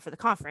coming down for the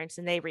conference,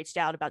 and they reached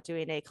out about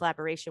doing a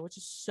collaboration, which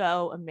is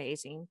so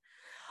amazing.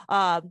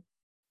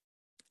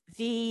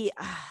 The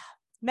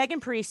Megan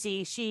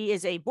Parisi, she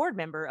is a board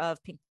member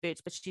of Pink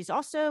Boots, but she's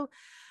also,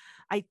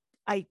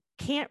 I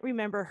can't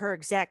remember her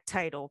exact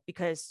title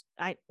because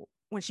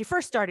when she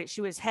first started,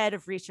 she was head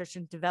of research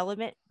and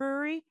development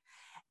brewery.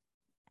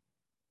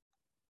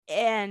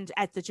 And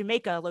at the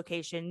Jamaica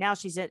location, now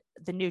she's at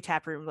the new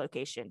taproom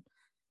location.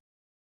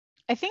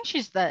 I think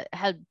she's the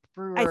head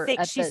brewer. I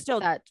think she's still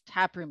that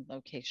taproom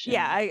location.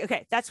 Yeah.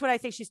 Okay. That's what I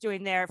think she's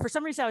doing there. For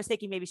some reason, I was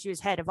thinking maybe she was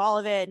head of all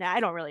of it. And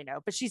I don't really know,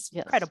 but she's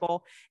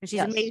incredible and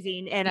she's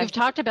amazing. And we've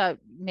talked about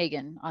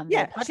Megan on the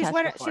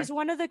podcast. She's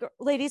one of the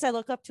ladies I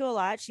look up to a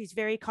lot. She's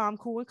very calm,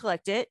 cool, and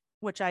collected,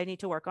 which I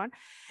need to work on.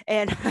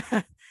 And,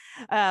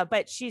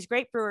 but she's a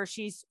great brewer.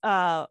 She's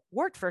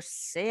worked for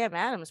Sam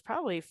Adams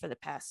probably for the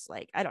past,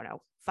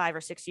 5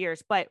 or 6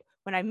 years. But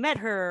when I met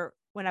her,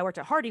 when I worked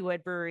at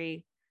Hardywood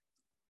Brewery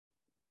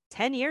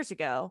 10 years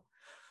ago,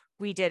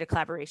 we did a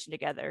collaboration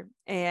together,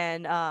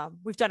 and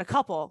we've done a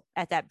couple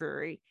at that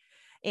brewery.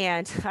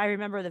 And I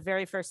remember the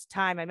very first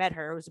time I met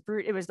her,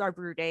 it was our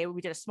brew day. We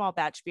did a small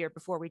batch beer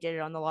before we did it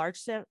on the large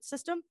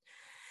system.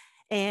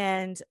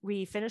 And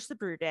we finished the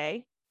brew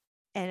day,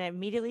 and it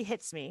immediately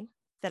hits me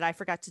that I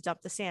forgot to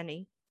dump the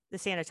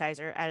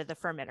sanitizer out of the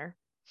fermenter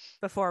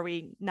before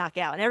we knock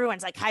out. And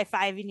everyone's like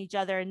high-fiving each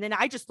other. And then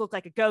I just look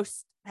like a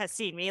ghost has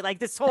seen me. Like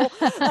this whole,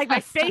 like my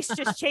face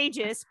just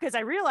changes because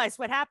I realize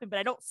what happened, but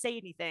I don't say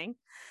anything.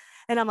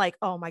 And I'm like,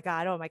 oh my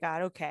God.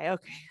 Okay.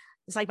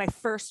 It's like my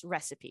first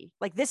recipe.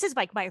 Like this is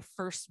like my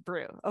first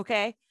brew.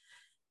 Okay.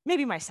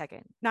 Maybe my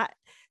second, not.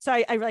 So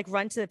I like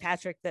run to the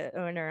Patrick, the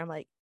owner. I'm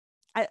like,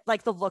 I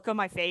like the look on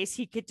my face.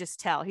 He could just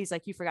tell. He's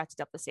like, you forgot to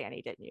dump the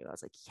Sanny, didn't you? I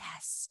was like,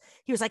 yes.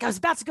 He was like, I was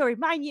about to go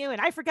remind you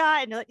and I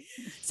forgot. And like,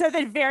 so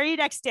the very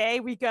next day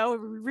we go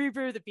and we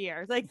rebrew the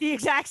beer, like the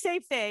exact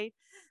same thing.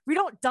 We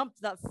don't dump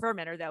the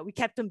fermenter though. We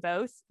kept them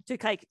both to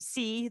like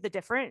see the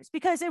difference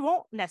because it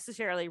won't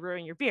necessarily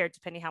ruin your beer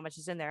depending how much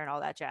is in there and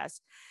all that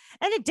jazz.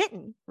 And it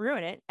didn't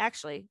ruin it.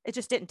 Actually, it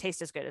just didn't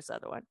taste as good as the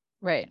other one.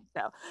 Right.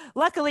 So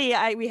luckily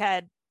after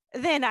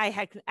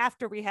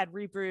we had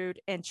rebrewed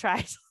and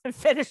tried to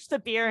finish the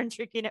beer and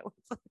drinking it with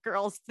the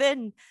girls,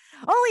 only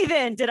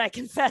then did I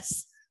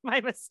confess my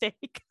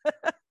mistake.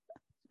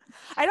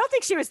 I don't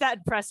think she was that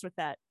impressed with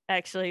that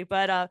actually,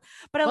 but I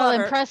love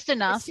her. Impressed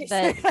enough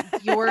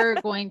that you're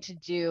going to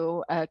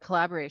do a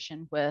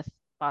collaboration with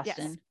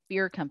Boston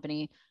Beer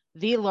Company,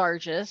 the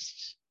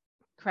largest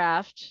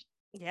craft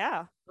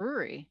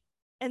brewery.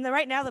 And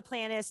right now the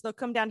plan is they'll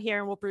come down here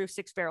and we'll brew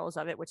 6 barrels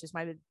of it, which is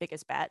my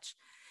biggest batch.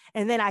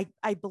 And then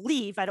I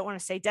believe, I don't want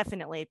to say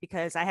definitely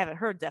because I haven't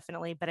heard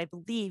definitely, but I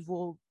believe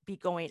we'll be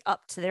going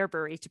up to their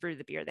brewery to brew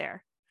the beer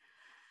there.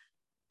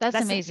 That's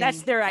amazing.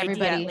 That's their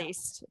idea at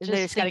least. They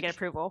just got to get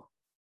approval.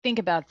 Think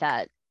about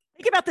that.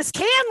 Think about this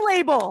can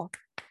label.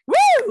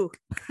 Woo!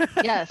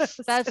 Yes,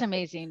 that's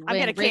amazing. I'm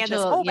going to can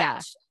this whole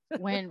batch.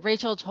 When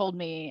Rachel told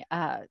me,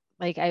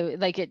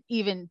 it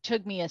even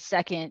took me a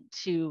second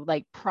to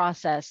like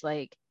process,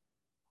 like,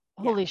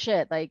 holy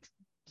shit, like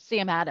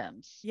Sam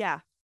Adams.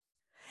 Yeah.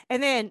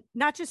 And then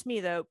not just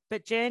me though,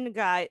 but Jen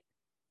got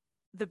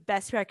the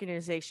best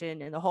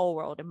recognition in the whole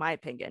world, in my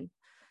opinion.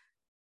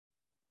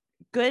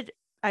 Good.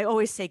 I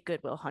always say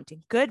Goodwill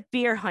Hunting, Good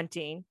Beer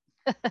Hunting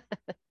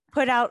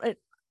put out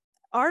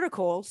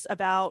articles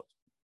about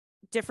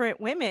different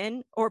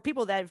women or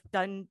people that have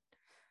done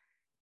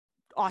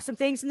awesome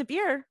things in the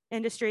beer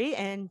industry.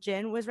 And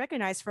Jen was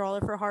recognized for all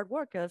of her hard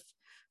work of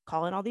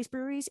calling all these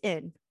breweries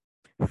in.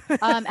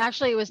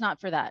 Actually, it was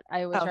not for that.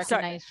 I was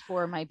recognized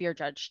for my beer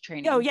judge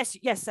training. Oh, yes,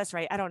 that's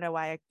right. I don't know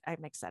why I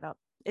mixed that up.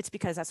 It's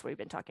because that's what we've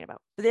been talking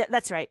about.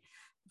 That's right.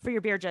 For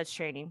your beer judge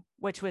training,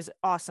 which was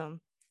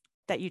awesome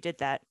that you did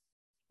that.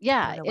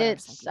 Yeah,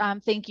 it's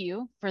thank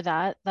you for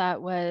that.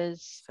 That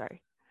was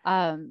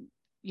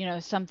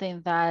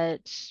something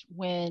that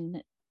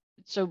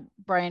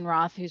Brian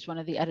Roth, who's one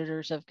of the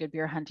editors of Good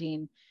Beer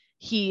Hunting,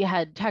 he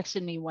had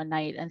texted me one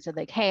night and said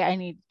like,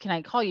 hey, can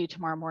I call you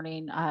tomorrow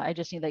morning? I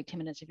just need like 10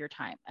 minutes of your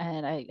time.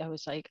 And I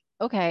was like,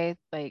 okay,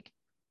 like,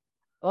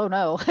 oh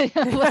no.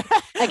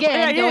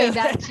 Again, going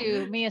back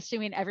to me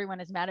assuming everyone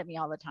is mad at me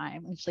all the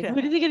time. I'm just like,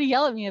 what are they going to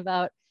yell at me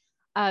about?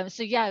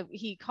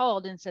 He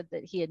called and said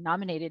that he had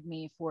nominated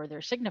me for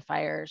their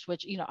signifiers,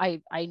 which, I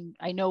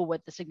know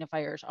what the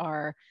signifiers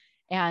are.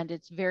 And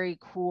it's very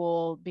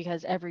cool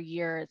because every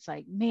year it's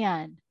like,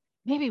 man,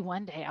 maybe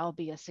one day I'll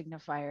be a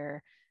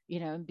signifier,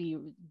 and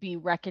be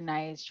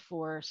recognized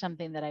for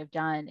something that I've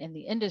done in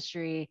the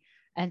industry.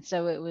 And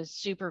so it was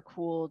super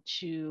cool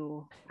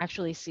to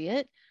actually see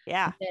it.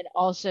 Yeah. And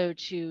also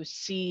to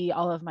see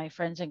all of my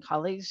friends and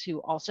colleagues who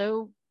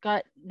also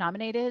got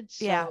nominated.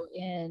 So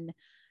in,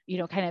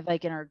 kind of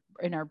like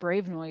in our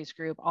Brave Noise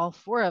group, all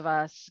 4 of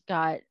us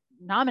got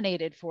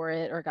nominated for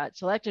it or got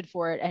selected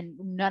for it, and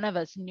none of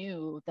us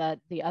knew that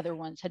the other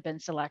ones had been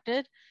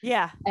selected.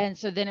 And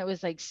so then it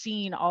was like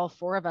seeing all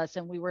 4 of us,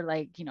 and we were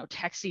like,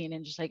 texting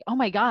and just like, oh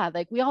my God,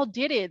 like we all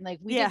did it, and like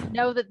we didn't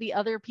know that the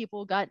other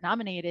people got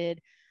nominated.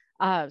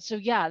 That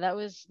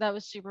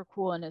was super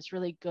cool, and it's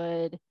really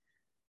good.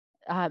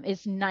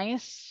 It's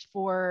nice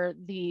for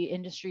the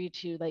industry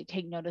to like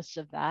take notice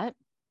of that.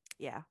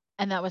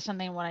 And that was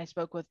something when I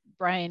spoke with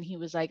Brian, he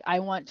was like,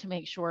 I want to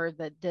make sure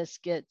that this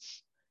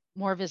gets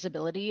more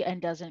visibility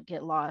and doesn't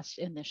get lost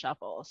in the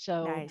shuffle.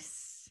 So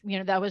nice.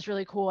 That was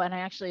really cool. And I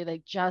actually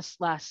like just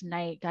last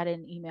night got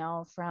an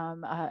email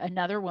from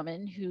another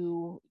woman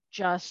who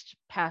just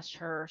passed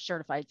her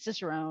certified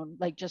Cicerone,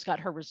 like just got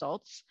her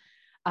results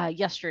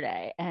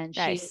yesterday. And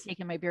she had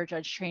taken my beer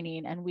judge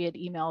training, and we had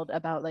emailed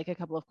about like a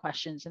couple of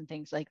questions and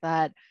things like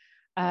that.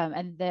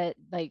 And that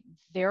like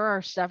there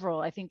are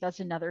several, I think that's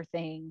another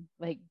thing,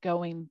 like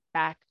going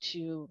back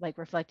to like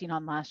reflecting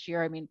on last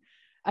year. I mean,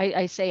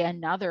 I say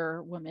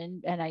another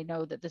woman, and I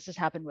know that this has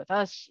happened with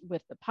us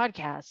with the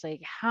podcast,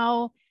 like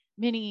how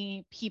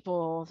many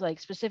people, like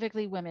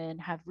specifically women,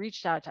 have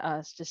reached out to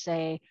us to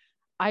say,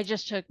 I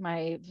just took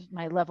my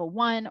level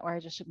 1, or I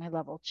just took my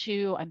level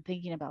 2. I'm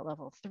thinking about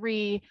level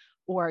 3,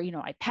 or,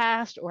 I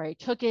passed, or I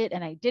took it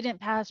and I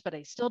didn't pass, but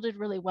I still did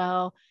really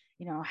well.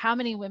 How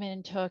many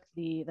women took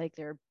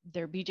their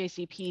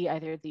BJCP,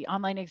 either the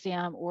online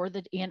exam or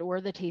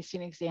the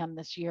tasting exam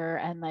this year.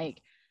 And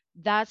like,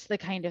 that's the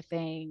kind of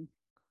thing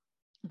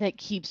that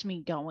keeps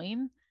me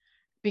going,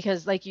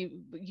 because like you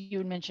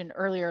had mentioned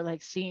earlier,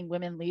 like seeing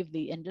women leave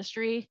the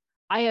industry,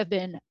 I have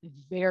been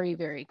very,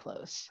 very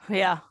close.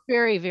 Yeah.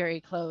 Very, very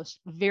close,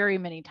 very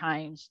many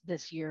times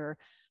this year,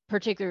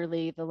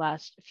 particularly the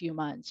last few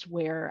months,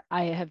 where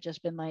I have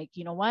just been like,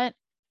 you know what?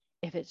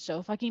 If it's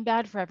so fucking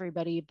bad for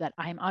everybody that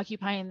I'm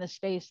occupying this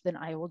space, then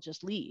I will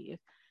just leave.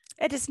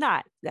 It is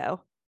not, though.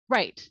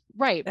 Right.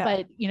 Yeah.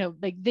 But,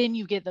 like then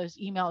you get those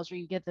emails or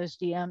you get those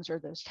DMs or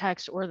those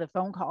texts or the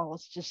phone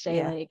calls to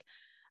say like,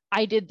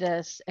 I did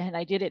this and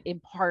I did it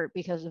in part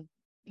because of,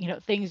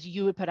 things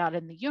you would put out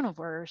in the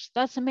universe.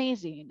 That's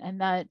amazing.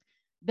 And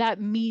that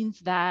means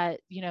that,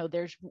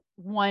 there's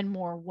one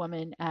more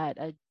woman at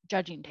a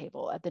judging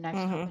table at the next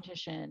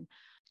competition.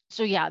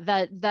 So yeah,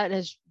 that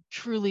has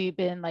truly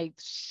been like,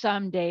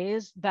 some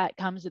days that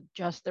comes at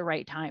just the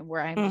right time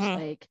where I'm just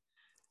like,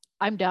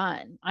 I'm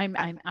done.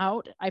 I'm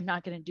out. I'm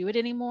not going to do it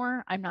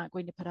anymore. I'm not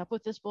going to put up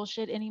with this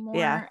bullshit anymore.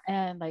 Yeah.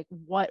 And like,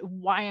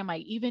 why am I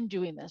even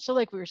doing this? So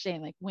like we were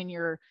saying, like when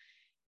you're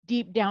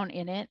deep down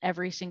in it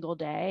every single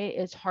day,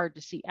 it's hard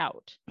to see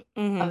out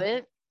of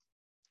it.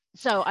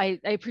 So I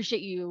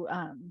appreciate you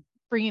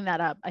bringing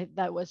that up.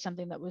 That was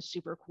something that was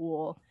super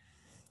cool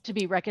to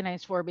be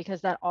recognized for,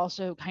 because that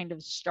also kind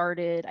of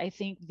started, I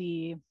think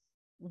the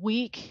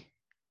week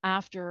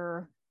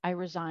after I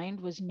resigned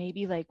was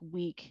maybe like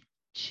week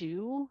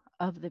 2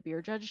 of the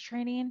beer judge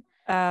training.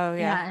 Oh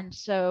yeah. And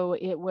so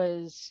it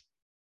was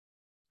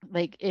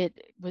like, it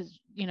was,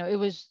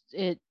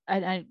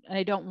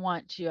 I don't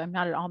want to, I'm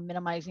not at all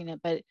minimizing it,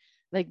 but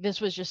like, this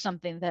was just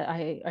something that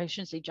I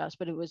shouldn't say just,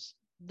 but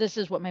this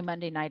is what my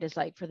Monday night is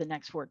like for the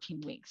next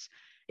 14 weeks.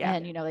 Yeah.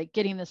 And, like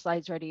getting the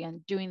slides ready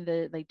and doing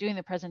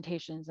the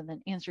presentations and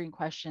then answering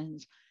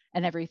questions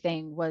and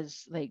everything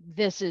was like,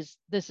 this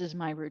is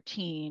my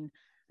routine.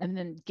 And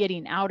then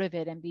getting out of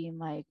it and being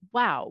like,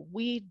 wow,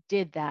 we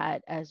did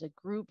that as a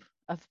group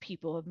of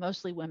people, of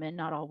mostly women,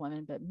 not all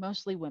women, but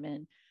mostly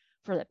women,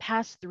 for the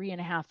past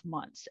 3.5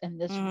 months.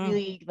 And this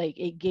really, like,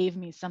 it gave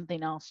me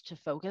something else to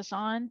focus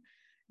on,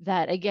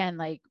 that again,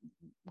 like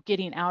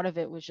getting out of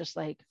it was just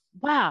like,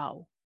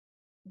 wow,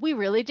 we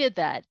really did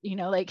that,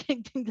 like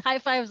high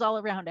fives all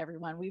around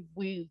everyone.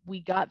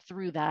 We got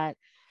through that.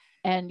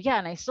 And yeah,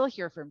 and I still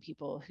hear from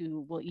people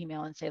who will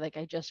email and say like,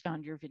 I just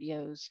found your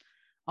videos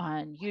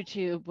on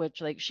YouTube,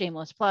 which, like,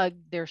 shameless plug,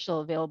 they're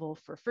still available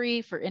for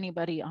free for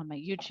anybody on my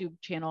YouTube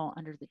channel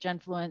under the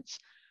Genfluence.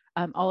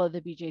 All of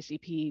the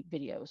BJCP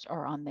videos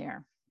are on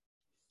there.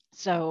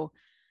 So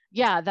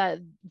yeah,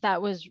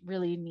 that was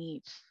really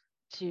neat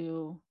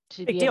to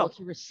be able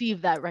to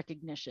receive that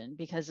recognition,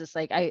 because it's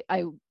like,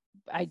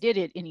 I did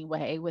it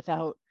anyway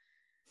without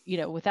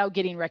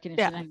getting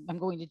recognition. Yeah. I'm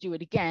going to do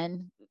it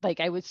again.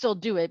 Like, I would still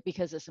do it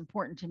because it's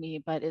important to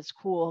me, but it's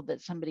cool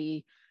that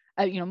somebody,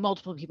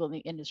 multiple people in the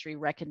industry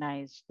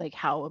recognize like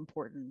how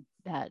important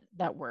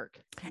that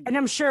work. And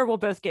I'm sure we'll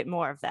both get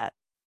more of that.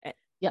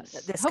 Yes,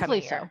 this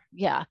hopefully so.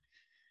 Yeah,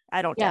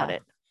 I don't doubt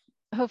it.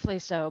 Hopefully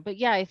so. But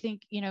yeah, I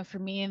think, for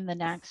me in the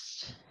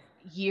next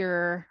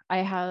year,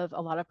 I have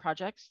a lot of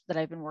projects that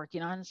I've been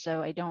working on.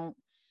 So I don't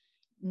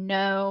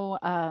know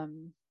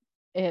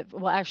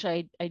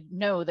actually, I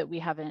know that we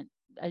haven't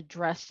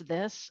addressed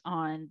this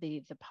on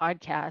the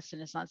podcast,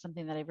 and it's not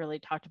something that I've really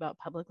talked about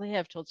publicly.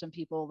 I've told some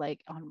people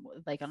like on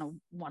a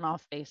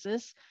one-off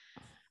basis.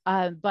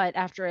 But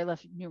after I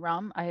left New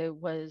Realm, I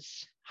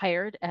was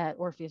hired at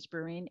Orpheus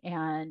Brewing,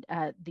 and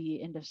at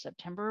the end of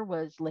September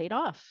was laid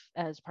off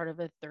as part of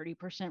a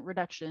 30%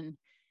 reduction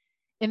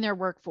in their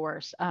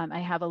workforce. I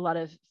have a lot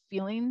of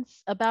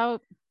feelings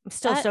about I'm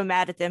still so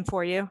mad at them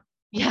for you.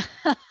 Yeah.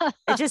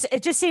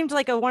 it just seemed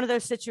like one of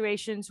those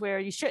situations where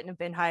you shouldn't have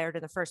been hired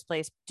in the first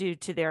place due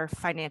to their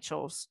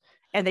financials.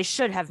 And they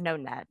should have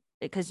known that,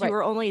 because you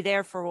were only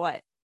there for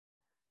what?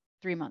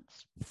 3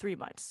 months. 3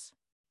 months.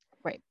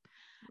 Right.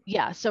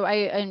 Yeah. So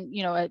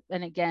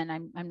and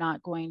again, I'm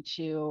not going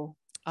to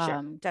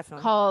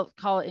definitely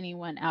call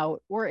anyone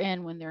out or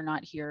in when they're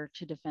not here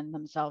to defend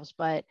themselves.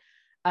 But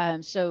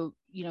so,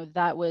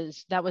 that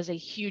was a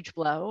huge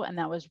blow. And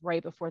that was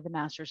right before the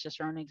Master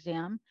Cicerone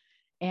exam.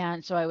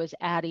 And so I was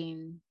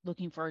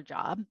looking for a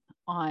job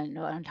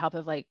on top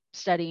of like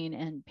studying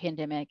and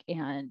pandemic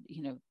and,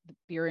 the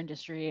beer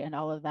industry and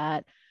all of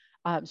that.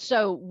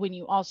 So when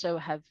you also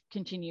have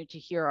continued to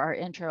hear our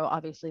intro,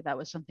 obviously that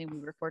was something we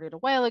recorded a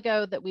while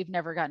ago that we've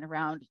never gotten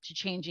around to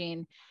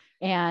changing.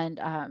 And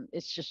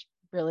it's just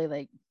really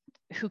like,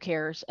 who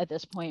cares at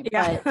this point?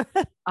 Yeah.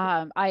 But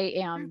I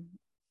am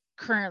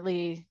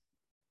currently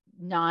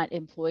not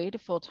employed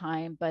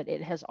full-time, but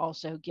it has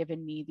also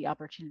given me the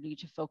opportunity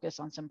to focus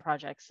on some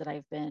projects that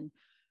I've been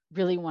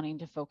really wanting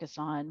to focus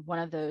on. One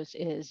of those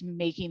is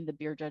making the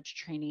beer judge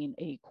training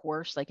a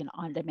course, like an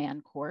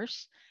on-demand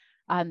course,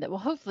 that will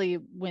hopefully,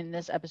 when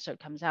this episode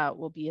comes out,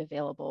 will be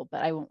available.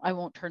 But I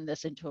won't turn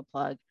this into a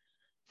plug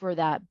for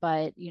that.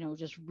 But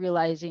just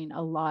realizing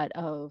a lot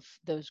of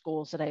those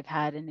goals that I've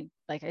had, and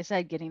like I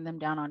said, getting them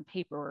down on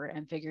paper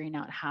and figuring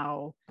out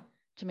how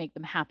to make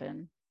them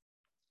happen.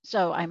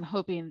 So I'm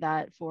hoping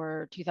that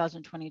for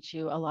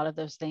 2022, a lot of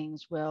those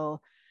things will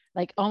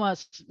like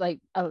almost like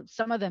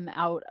some of them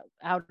out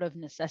of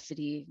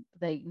necessity,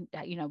 like,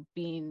 you know,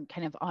 being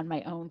kind of on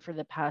my own for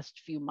the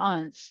past few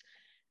months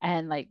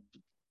and like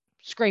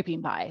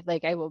scraping by.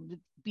 Like, I will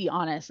be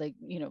honest, like,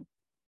 you know,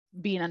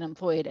 being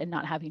unemployed and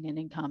not having an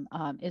income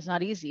is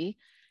not easy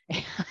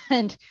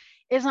and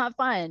it's not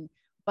fun.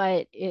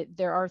 But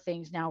there are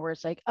things now where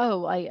it's like,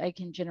 oh, I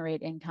can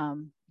generate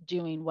income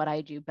doing what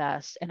I do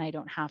best, and I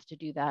don't have to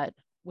do that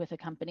with a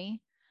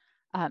company.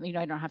 You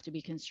know, I don't have to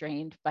be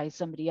constrained by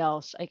somebody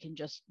else. I can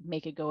just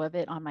make a go of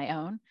it on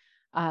my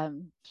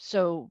own.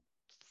 So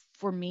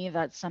for me,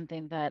 that's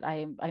something that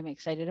I'm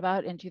excited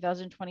about in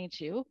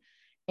 2022.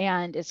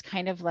 And it's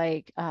kind of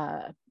like,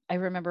 I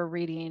remember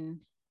reading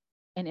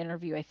an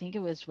interview, I think it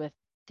was with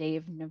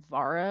Dave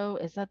Navarro.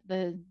 Is that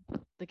the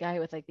guy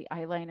with like the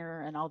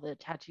eyeliner and all the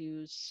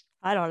tattoos?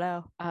 I don't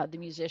know. The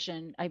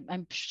musician.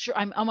 I'm sure,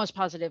 I'm almost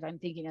positive I'm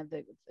thinking of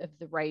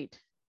the right,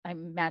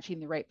 I'm matching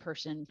the right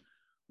person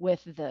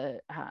with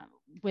the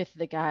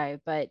guy.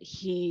 But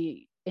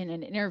he, in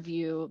an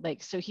interview,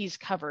 like, so he's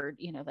covered,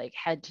 you know, like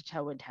head to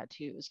toe in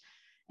tattoos,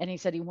 and he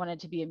said he wanted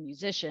to be a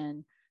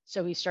musician,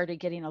 so he started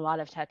getting a lot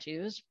of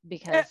tattoos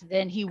because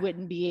then he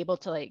wouldn't be able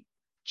to like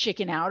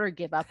chicken out or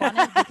give up on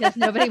it because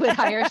nobody would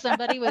hire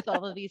somebody with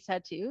all of these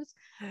tattoos.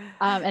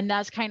 And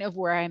that's kind of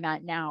where I'm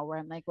at now, where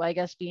I'm like, well, I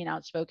guess being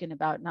outspoken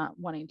about not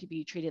wanting to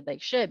be treated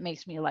like shit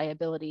makes me a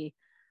liability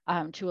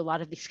to a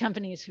lot of these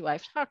companies who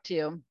I've talked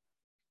to.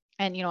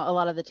 And, you know, a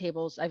lot of the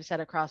tables I've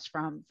sat across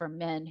from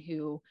men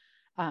who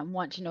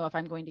want to know if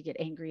I'm going to get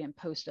angry and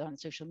post on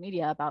social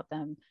media about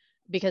them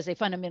because they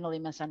fundamentally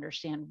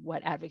misunderstand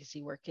what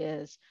advocacy work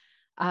is.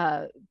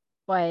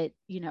 But,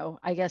 you know,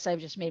 I guess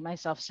I've just made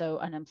myself so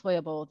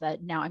unemployable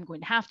that now I'm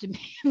going to have to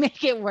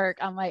make it work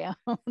on my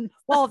own.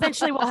 Well,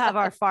 eventually we'll have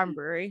our farm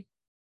brewery.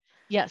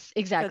 Yes,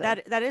 exactly.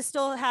 So that is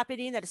still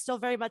happening. That is still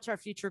very much our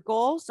future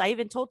goals. I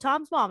even told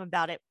Tom's mom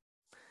about it.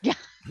 Yeah.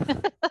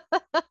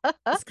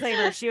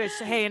 Disclaimer, she was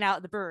hanging out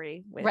at the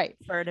brewery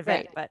for an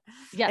event, but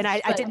yes, and I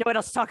didn't know what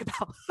else to talk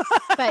about.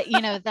 But,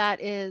 you know,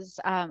 that is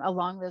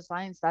along those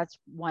lines, that's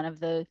one of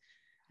the,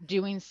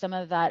 doing some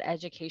of that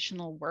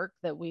educational work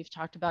that we've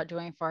talked about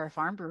doing for our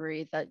farm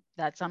brewery,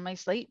 that's on my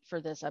slate for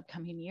this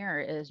upcoming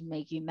year, is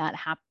making that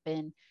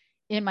happen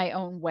in my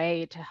own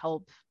way to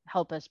help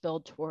us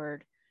build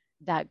toward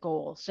that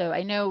goal. So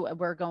I know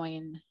we're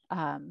going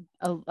a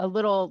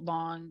little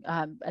long.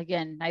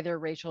 Again, neither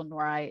Rachel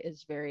nor I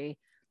is very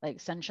like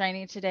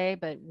sunshiny today,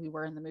 but we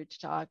were in the mood to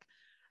talk.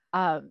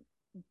 I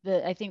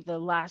think the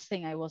last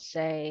thing I will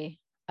say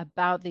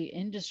about the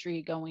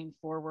industry going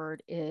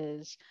forward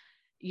is,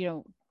 you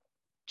know,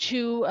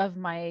 two of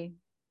my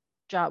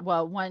job,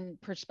 well, one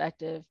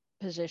perspective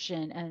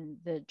position and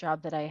the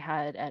job that I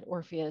had at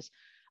Orpheus,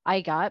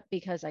 I got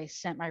because I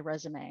sent my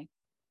resume,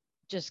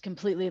 just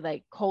completely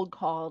like cold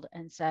called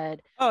and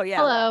said, oh yeah,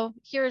 hello,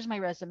 here's my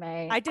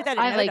resume. I did that.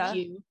 I like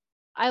you.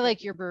 I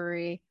like your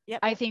brewery. Yep.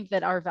 I think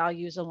that our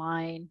values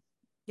align.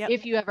 Yep.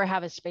 If you ever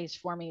have a space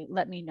for me,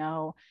 let me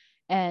know.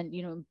 And,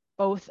 you know,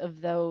 both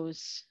of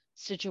those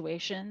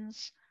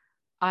situations,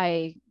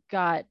 I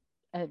got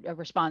a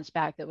response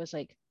back that was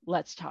like,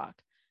 let's talk.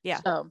 Yeah.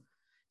 So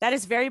that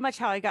is very much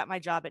how I got my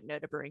job at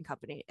Noda Brewing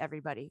Company.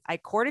 Everybody, I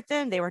courted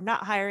them. They were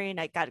not hiring.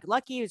 I got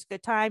lucky. It was a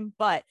good time,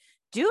 but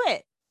do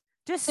it.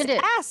 Just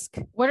ask.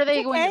 What are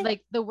they going to,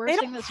 like, the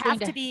worst thing that's going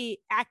to be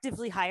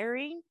actively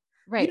hiring.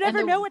 Right. You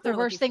never know what the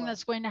worst thing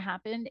that's going to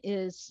happen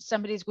is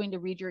somebody's going to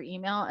read your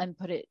email and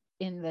put it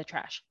in the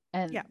trash.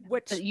 And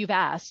which you've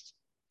asked.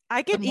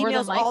 I get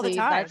emails all the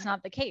time. That's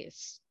not the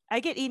case. I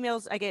get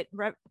emails. I get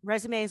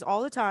resumes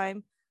all the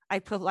time. I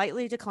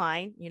politely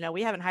decline. You know,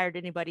 we haven't hired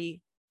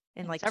anybody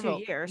in like several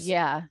 2 years.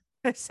 Yeah.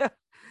 So,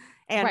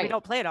 and we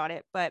don't plan on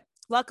it. But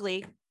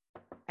luckily,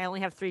 I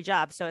only have 3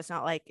 jobs, so it's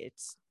not like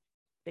it's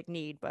big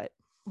need. But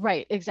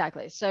right,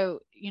 exactly. So,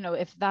 you know,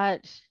 if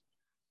that,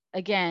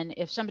 again,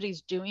 if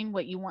somebody's doing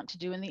what you want to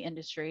do in the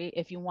industry,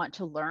 if you want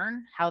to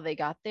learn how they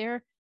got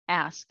there,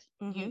 ask.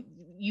 Mm-hmm.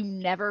 You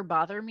never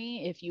bother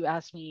me if you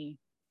ask me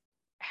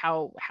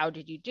how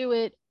did you do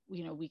it.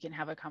 You know, we can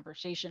have a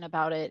conversation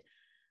about it.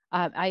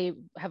 I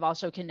have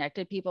also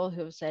connected people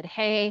who have said,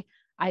 hey,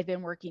 I've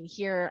been working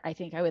here. I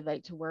think I would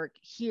like to work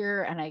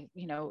here. And I,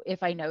 you know,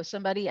 if I know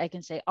somebody, I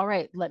can say, all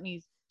right, let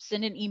me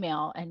send an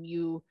email and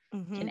you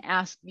can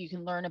ask, you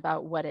can learn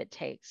about what it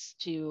takes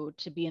to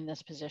be in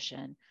this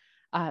position.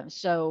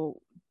 So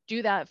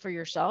do that for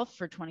yourself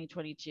for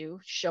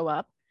 2022, show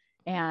up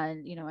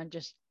and, you know, and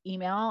just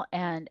email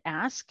and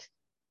ask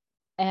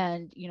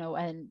and, you know,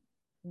 and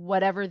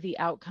whatever the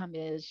outcome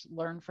is,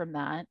 learn from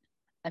that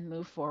and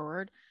move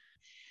forward.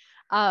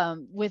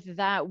 With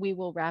that, we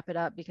will wrap it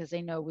up because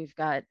I know we've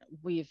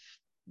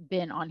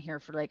been on here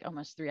for like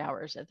almost 3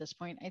 hours at this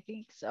point, I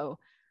think. So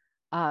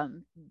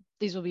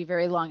these will be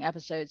very long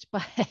episodes,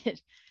 but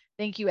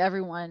thank you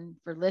everyone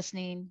for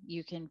listening.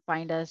 You can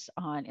find us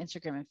on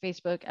Instagram and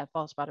Facebook at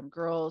False Bottom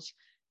Girls.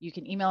 You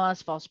can email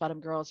us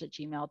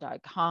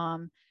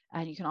falsebottomgirls@gmail.com.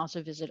 And you can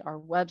also visit our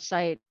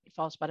website,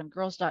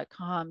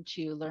 falsebottomgirls.com,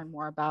 to learn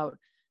more about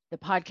the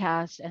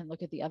podcast and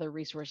look at the other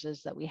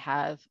resources that we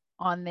have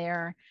on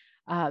there.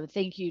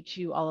 Thank you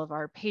to all of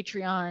our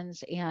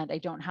Patreons. And I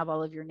don't have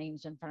all of your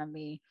names in front of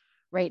me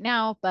right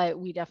now, but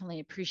we definitely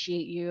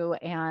appreciate you,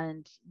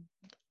 and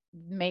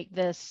make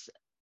this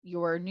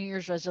your New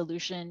Year's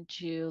resolution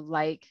to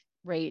like,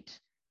 rate,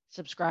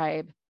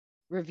 subscribe,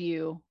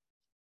 review.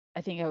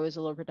 I think I was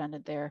a little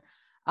redundant there.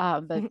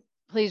 But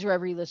please,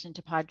 wherever you listen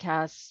to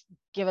podcasts,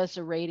 give us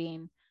a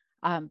rating.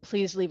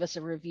 Please leave us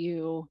a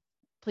review.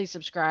 Please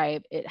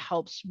subscribe. It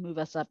helps move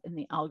us up in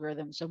the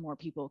algorithm so more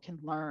people can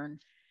learn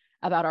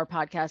about our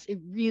podcast. It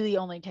really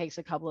only takes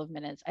a couple of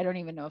minutes. I don't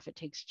even know if it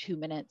takes 2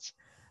 minutes,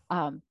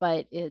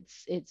 but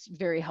it's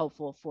very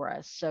helpful for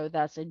us. So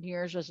that's a New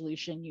Year's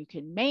resolution you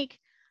can make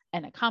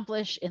and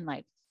accomplish in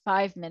like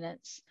 5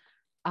 minutes.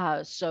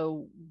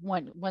 So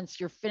once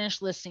you're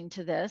finished listening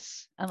to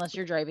this, unless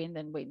you're driving,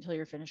 then wait until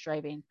you're finished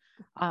driving.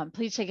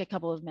 Please take a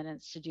couple of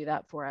minutes to do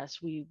that for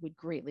us. We would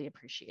greatly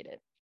appreciate it.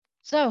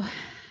 So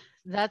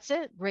that's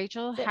it,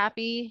 Rachel.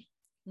 Happy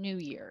New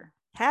Year.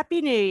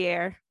 Happy New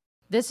Year.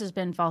 This has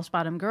been False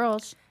Bottom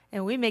Girls.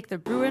 And we make the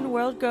brewing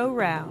world go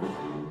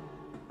round.